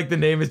 That like the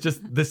name is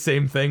just the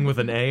same thing with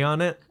an A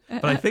on it,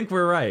 but I think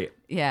we're right.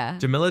 Yeah.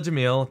 Jamila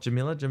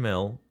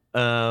Jamil.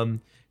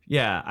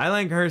 Yeah, I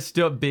like her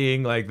still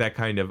being like that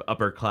kind of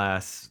upper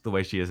class, the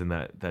way she is in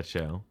that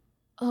show.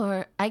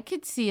 Or I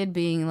could see it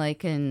being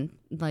like an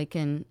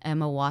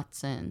Emma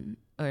Watson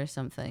or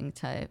something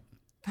type.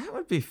 That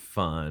would be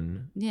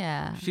fun.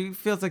 Yeah. She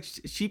feels like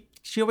she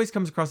always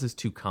comes across as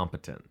too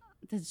competent.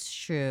 That's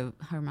true,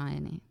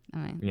 Hermione. I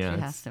mean, Yeah,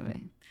 she has to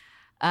be.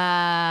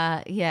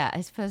 Yeah,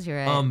 I suppose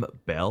you're right.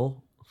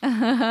 Belle.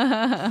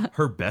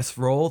 Her best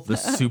role, the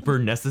super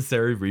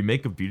necessary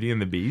remake of Beauty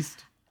and the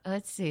Beast.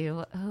 Let's see,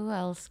 who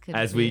else could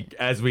As be?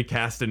 we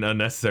cast an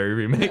unnecessary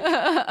remake.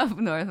 Of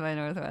North by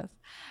Northwest.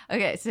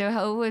 Okay, so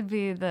who would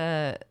be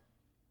the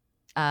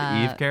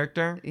The Eve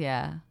character?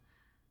 Yeah.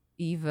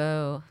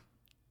 Evo.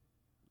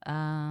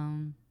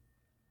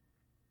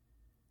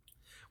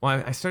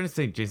 Well, I started to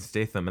say Jason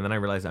Statham, and then I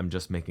realized I'm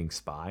just making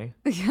Spy.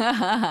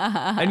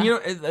 And you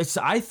know,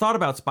 I thought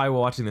about Spy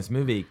while watching this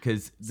movie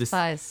because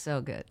Spy is so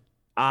good.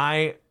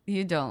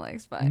 You don't like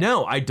Spy.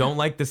 No, I don't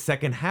like the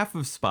second half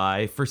of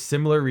Spy for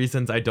similar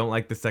reasons I don't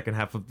like the second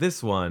half of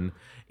this one.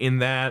 In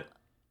that,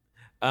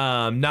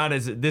 not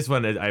as this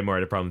one, I more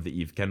had a problem with the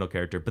Eve Kendall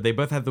character, but they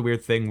both have the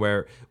weird thing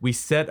where we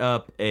set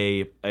up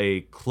a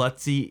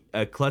klutzy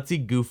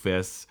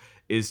goofus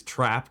is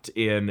trapped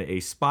in a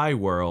spy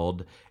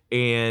world,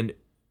 and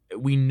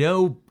we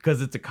know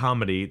because it's a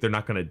comedy, they're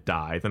not going to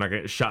die. They're not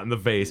going to get shot in the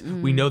face.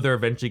 We know they're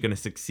eventually going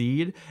to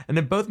succeed. And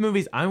in both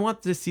movies, I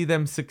want to see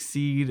them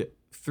succeed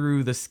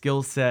through the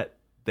skill set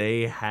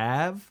they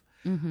have.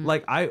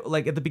 Like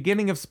at the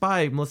beginning of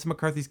Spy, Melissa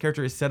McCarthy's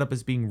character is set up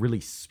as being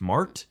really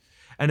smart.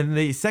 And in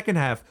the second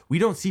half, we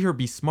don't see her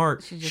be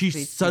smart. She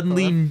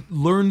suddenly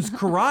learns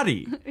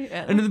karate.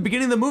 Yeah. And in the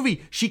beginning of the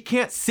movie, she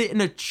can't sit in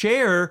a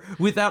chair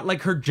without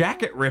like her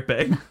jacket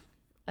ripping.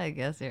 I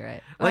guess you're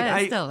right. Like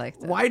I still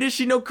liked it. Why does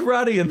she know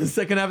karate in the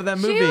second half of that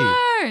movie? She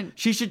learned.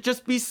 She should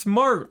just be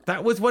smart.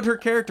 That was what her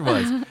character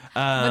was.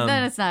 But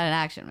then it's not an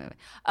action movie.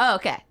 Oh,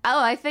 okay. Oh,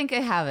 I think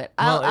I have it.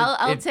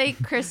 I'll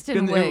take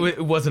Kristen Wiig.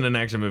 It wasn't an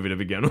action movie to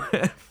begin with.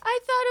 I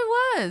thought it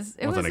was.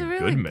 It wasn't was a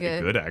really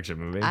good action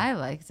movie. I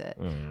liked it.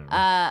 All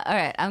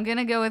right, I'm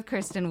gonna go with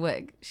Kristen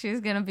Wiig. She's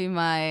gonna be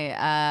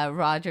my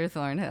Roger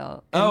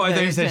Thornhill. Oh, I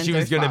thought you said she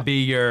was gonna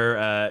be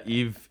your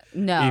Eve.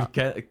 No.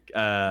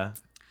 Eve.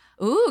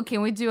 Ooh,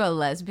 can we do a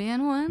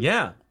lesbian one?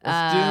 Yeah.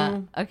 Let's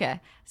do.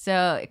 Okay,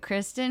 so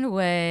Kristen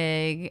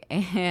Wiig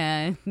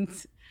and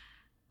let's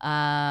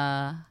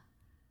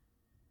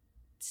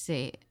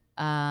see,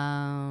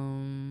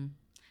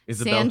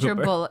 Isabel Sandra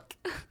Hooper. Bullock.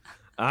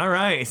 All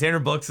right,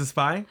 Sandra Bullock's a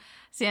spy.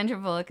 Sandra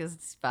Bullock is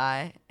the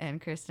spy, and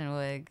Kristen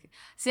Wiig.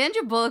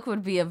 Sandra Bullock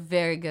would be a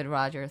very good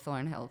Roger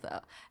Thornhill, though.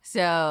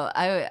 So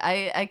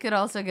I could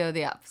also go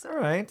the opposite. All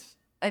right.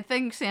 I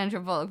think Sandra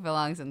Bullock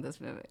belongs in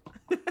this movie.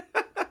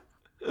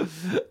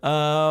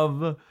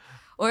 Or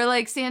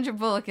like Sandra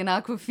Bullock and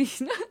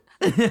Aquafina.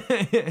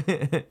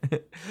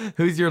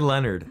 Who's your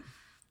Leonard?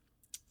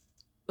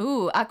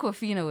 Ooh,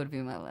 Aquafina would be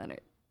my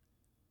Leonard.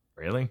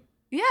 Really?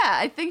 Yeah,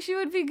 I think she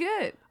would be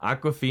good.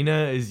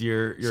 Aquafina is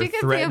your She could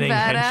threatening be a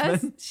badass.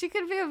 henchman? She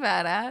could be a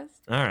badass.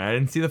 All right, I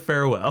didn't see The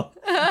Farewell.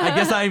 I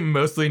guess I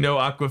mostly know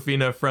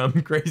Aquafina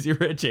from Crazy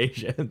Rich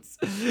Asians.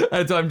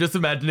 And so I'm just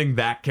imagining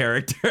that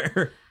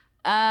character.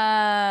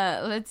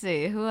 Let's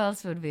see. Who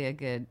else would be a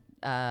good...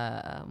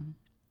 I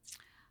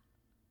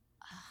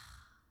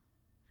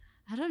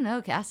don't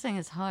know. Casting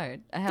is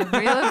hard. I have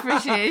real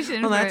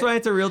appreciation Well, that's why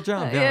it's a real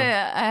job.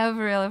 Yeah, I have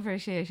real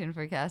appreciation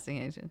for casting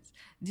agents.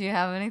 Do you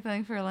have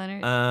anything for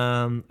Leonard?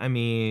 I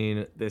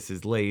mean, this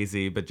is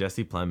lazy, but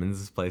Jesse Plemons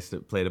has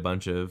played a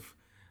bunch of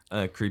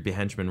creepy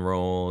henchman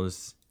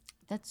roles.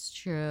 That's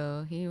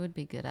true. He would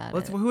be good at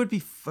it. Who would be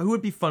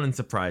fun and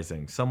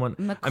surprising? Someone.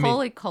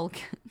 Macaulay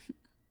Culkin.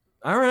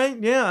 All right,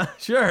 yeah,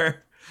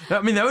 sure.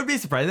 I mean, that would be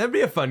surprising. That'd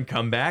be a fun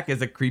comeback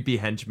as a creepy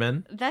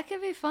henchman. That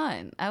could be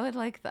fun. I would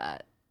like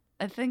that.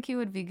 I think he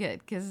would be good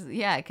because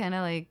kind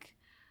of like,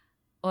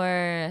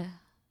 or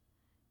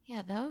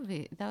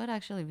that would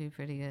actually be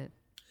pretty good.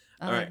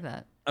 I like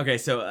that. Okay,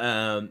 so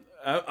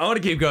I want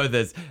to keep going with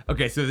this.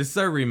 Okay, so this is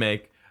our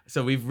remake.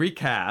 So we've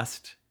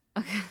recast.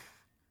 Okay.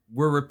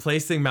 We're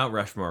replacing Mount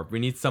Rushmore. We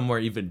need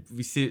someone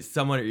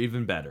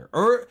even better,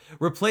 or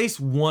replace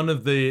one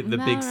of the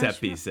big set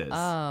pieces.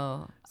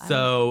 Oh.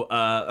 So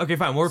okay,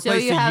 fine. We'll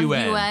replace the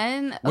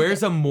UN. Okay.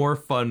 Where's a more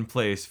fun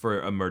place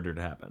for a murder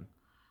to happen?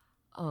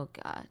 Oh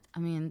God! I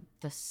mean,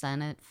 the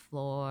Senate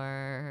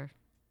floor.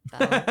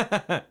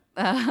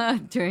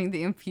 During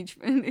the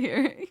impeachment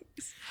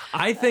hearings.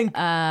 I think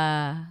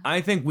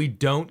we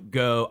don't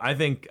go.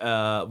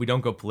 We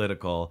don't go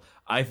political.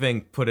 I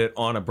think put it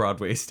on a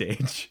Broadway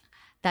stage.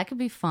 That could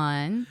be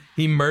fun.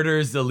 He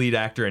murders the lead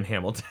actor in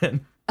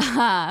Hamilton.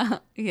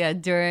 Yeah,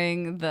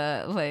 during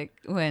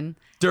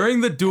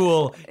during the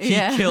duel, he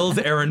kills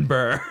Aaron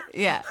Burr.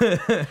 Yeah,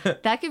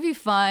 that could be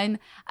fun.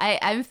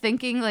 I'm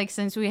thinking like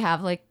since we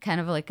have like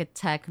kind of like a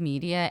tech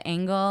media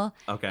angle,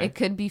 it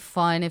could be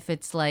fun if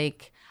it's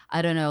like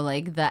I don't know,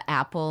 like the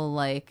Apple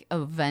like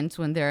events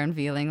when they're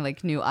unveiling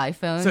like new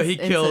iPhones. So he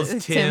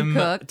kills Tim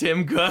Cook.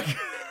 Tim Cook.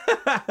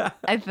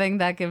 I think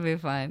that could be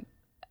fun.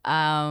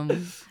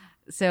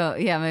 So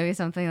yeah, maybe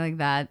something like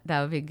that.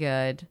 That would be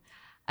good.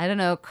 I don't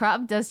know.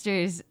 Crop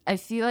dusters. I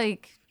feel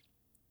like.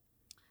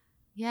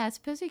 Yeah, I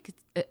suppose he could,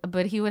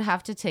 but he would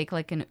have to take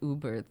like an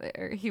Uber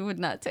there. He would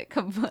not take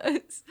a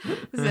bus,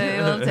 so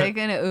he will take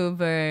an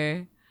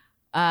Uber.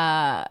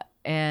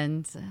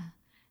 And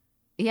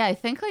yeah, I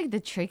think like the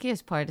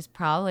trickiest part is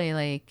probably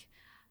like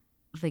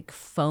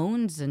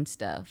phones and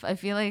stuff. I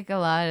feel like a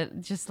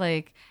lot, just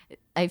like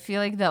I feel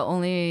like the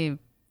only.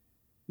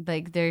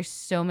 Like there's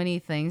so many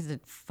things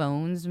that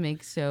phones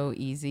make so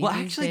easy. Well,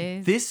 these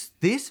actually, days.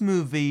 this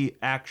movie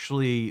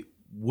actually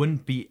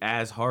wouldn't be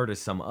as hard as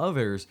some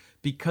others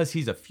because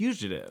he's a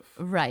fugitive.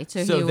 Right.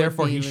 So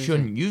therefore he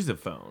shouldn't use a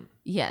phone.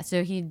 Yeah.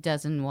 So he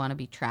doesn't want to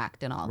be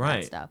tracked and all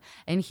that stuff.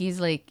 And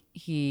he's like,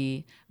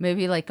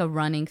 maybe like a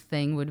running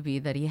thing would be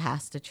that he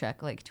has to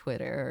check like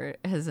Twitter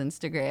or his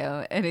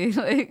Instagram, and he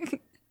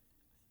like.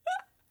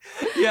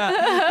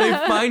 Yeah, they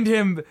find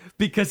him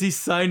because he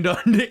signed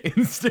on to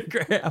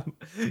Instagram.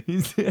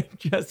 He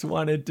just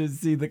wanted to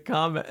see the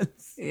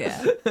comments.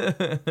 Yeah.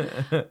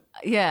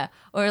 Yeah.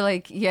 Or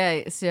like,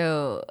 yeah,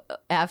 so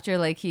after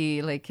like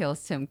he like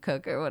kills Tim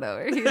Cook or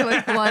whatever, he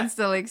like wants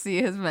to like see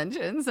his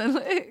mentions and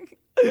like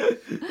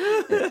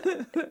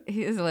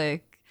he's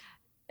like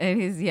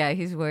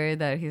he's worried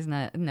that he's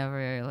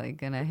never like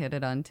gonna hit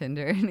it on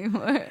Tinder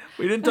anymore.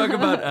 We didn't talk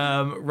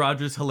about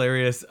Roger's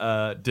hilarious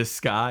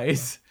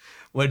disguise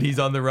when he's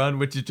on the run,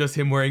 which is just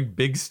him wearing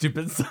big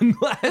stupid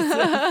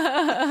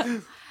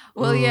sunglasses.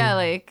 Well,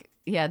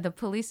 yeah, the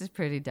police is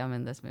pretty dumb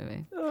in this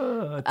movie.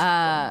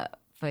 But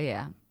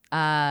yeah.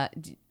 All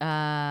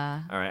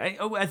right.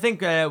 I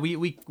think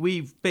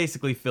we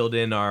basically filled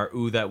in our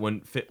that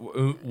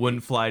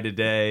wouldn't fly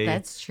today.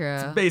 That's true.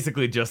 It's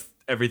basically just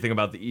everything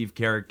about the Eve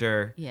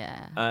character.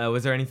 Yeah.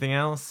 Was there anything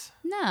else?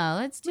 No,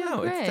 let's do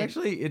No, great. it's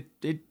actually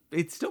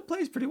it still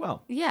plays pretty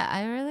well. Yeah,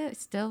 I really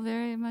still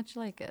very much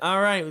like it.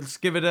 All right, let's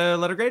give it a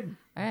letter grade.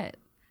 All right.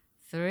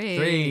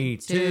 3,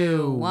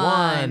 2,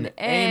 1,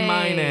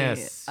 A-.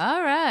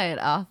 All right,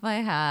 off by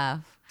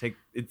half.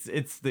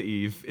 It's the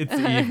Eve. It's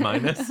the Eve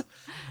minus.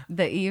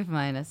 The Eve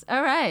minus.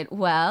 All right.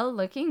 Well,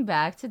 looking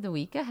back to the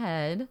week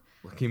ahead.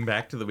 Looking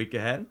back to the week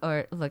ahead?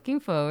 Or looking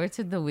forward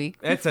to the week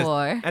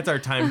before. That's our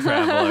time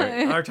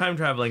traveler. Our time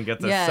traveling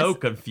gets us so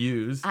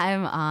confused.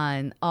 I'm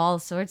on all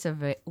sorts of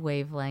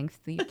wavelengths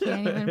that you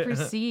can't even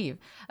perceive.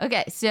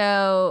 Okay,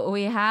 so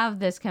we have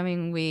this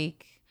coming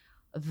week,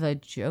 The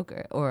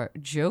Joker, or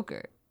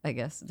Joker, I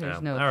guess.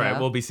 There's no All right,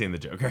 we'll be seeing The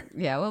Joker.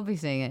 Yeah, we'll be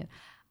seeing it.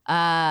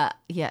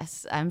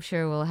 Yes, I'm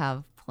sure we'll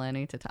have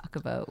plenty to talk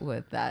about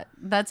with that.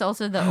 That's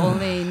also the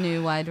only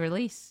new wide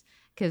release.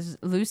 Because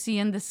Lucy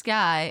in the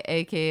Sky,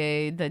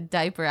 a.k.a. the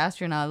diaper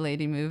astronaut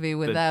lady movie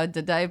without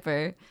the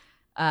diaper,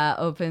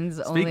 opens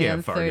only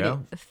on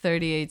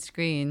 38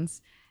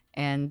 screens.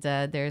 And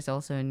there's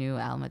also a new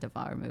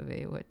Almodovar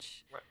movie,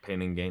 which...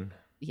 Pain and Gain.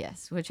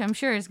 Yes, which I'm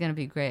sure is going to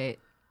be great.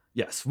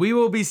 Yes, we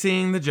will be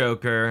seeing The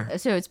Joker.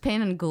 So it's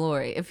Pain and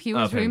Glory. If he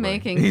was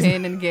remaking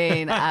Pain and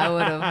Gain, I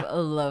would have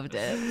loved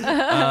it.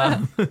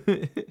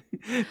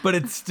 But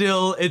it's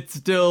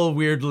still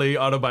weirdly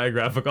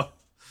autobiographical.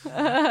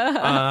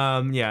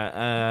 I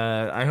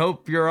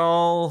hope you're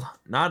all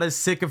not as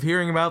sick of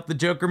hearing about the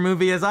Joker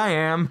movie as I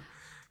am,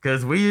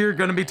 because we're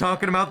going to be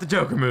talking about the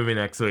Joker movie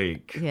next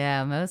week.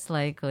 Yeah, most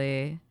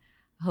likely.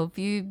 Hope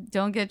you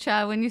don't get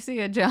shot when you see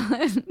it,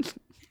 John.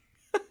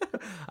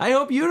 I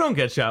hope you don't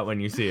get shot when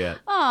you see it.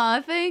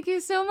 Aw, thank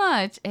you so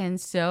much. And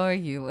so are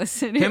you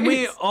listening. Can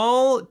we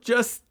all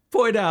just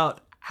point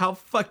out how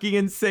fucking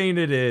insane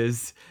it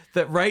is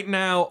that right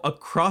now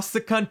across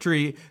the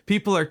country,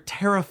 people are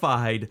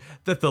terrified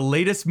that the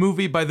latest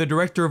movie by the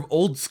director of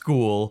Old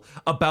School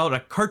about a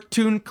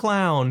cartoon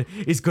clown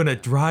is gonna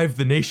drive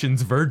the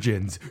nation's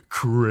virgins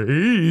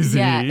crazy.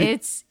 Yeah,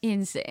 it's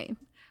insane.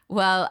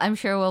 Well, I'm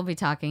sure we'll be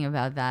talking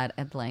about that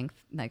at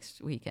length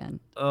next weekend.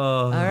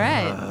 All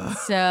right,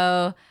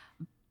 so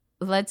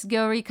let's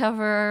go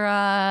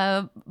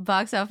recover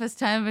Box Office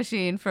Time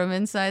Machine from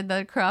inside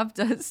the crop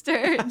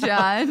duster,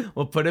 John.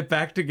 We'll put it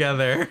back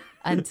together.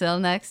 Until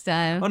next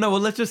time. Oh no,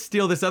 well let's just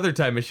steal this other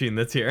time machine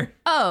that's here.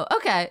 Oh,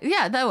 okay.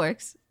 Yeah, that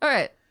works. All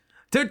right.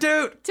 Toot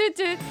toot! Toot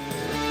toot.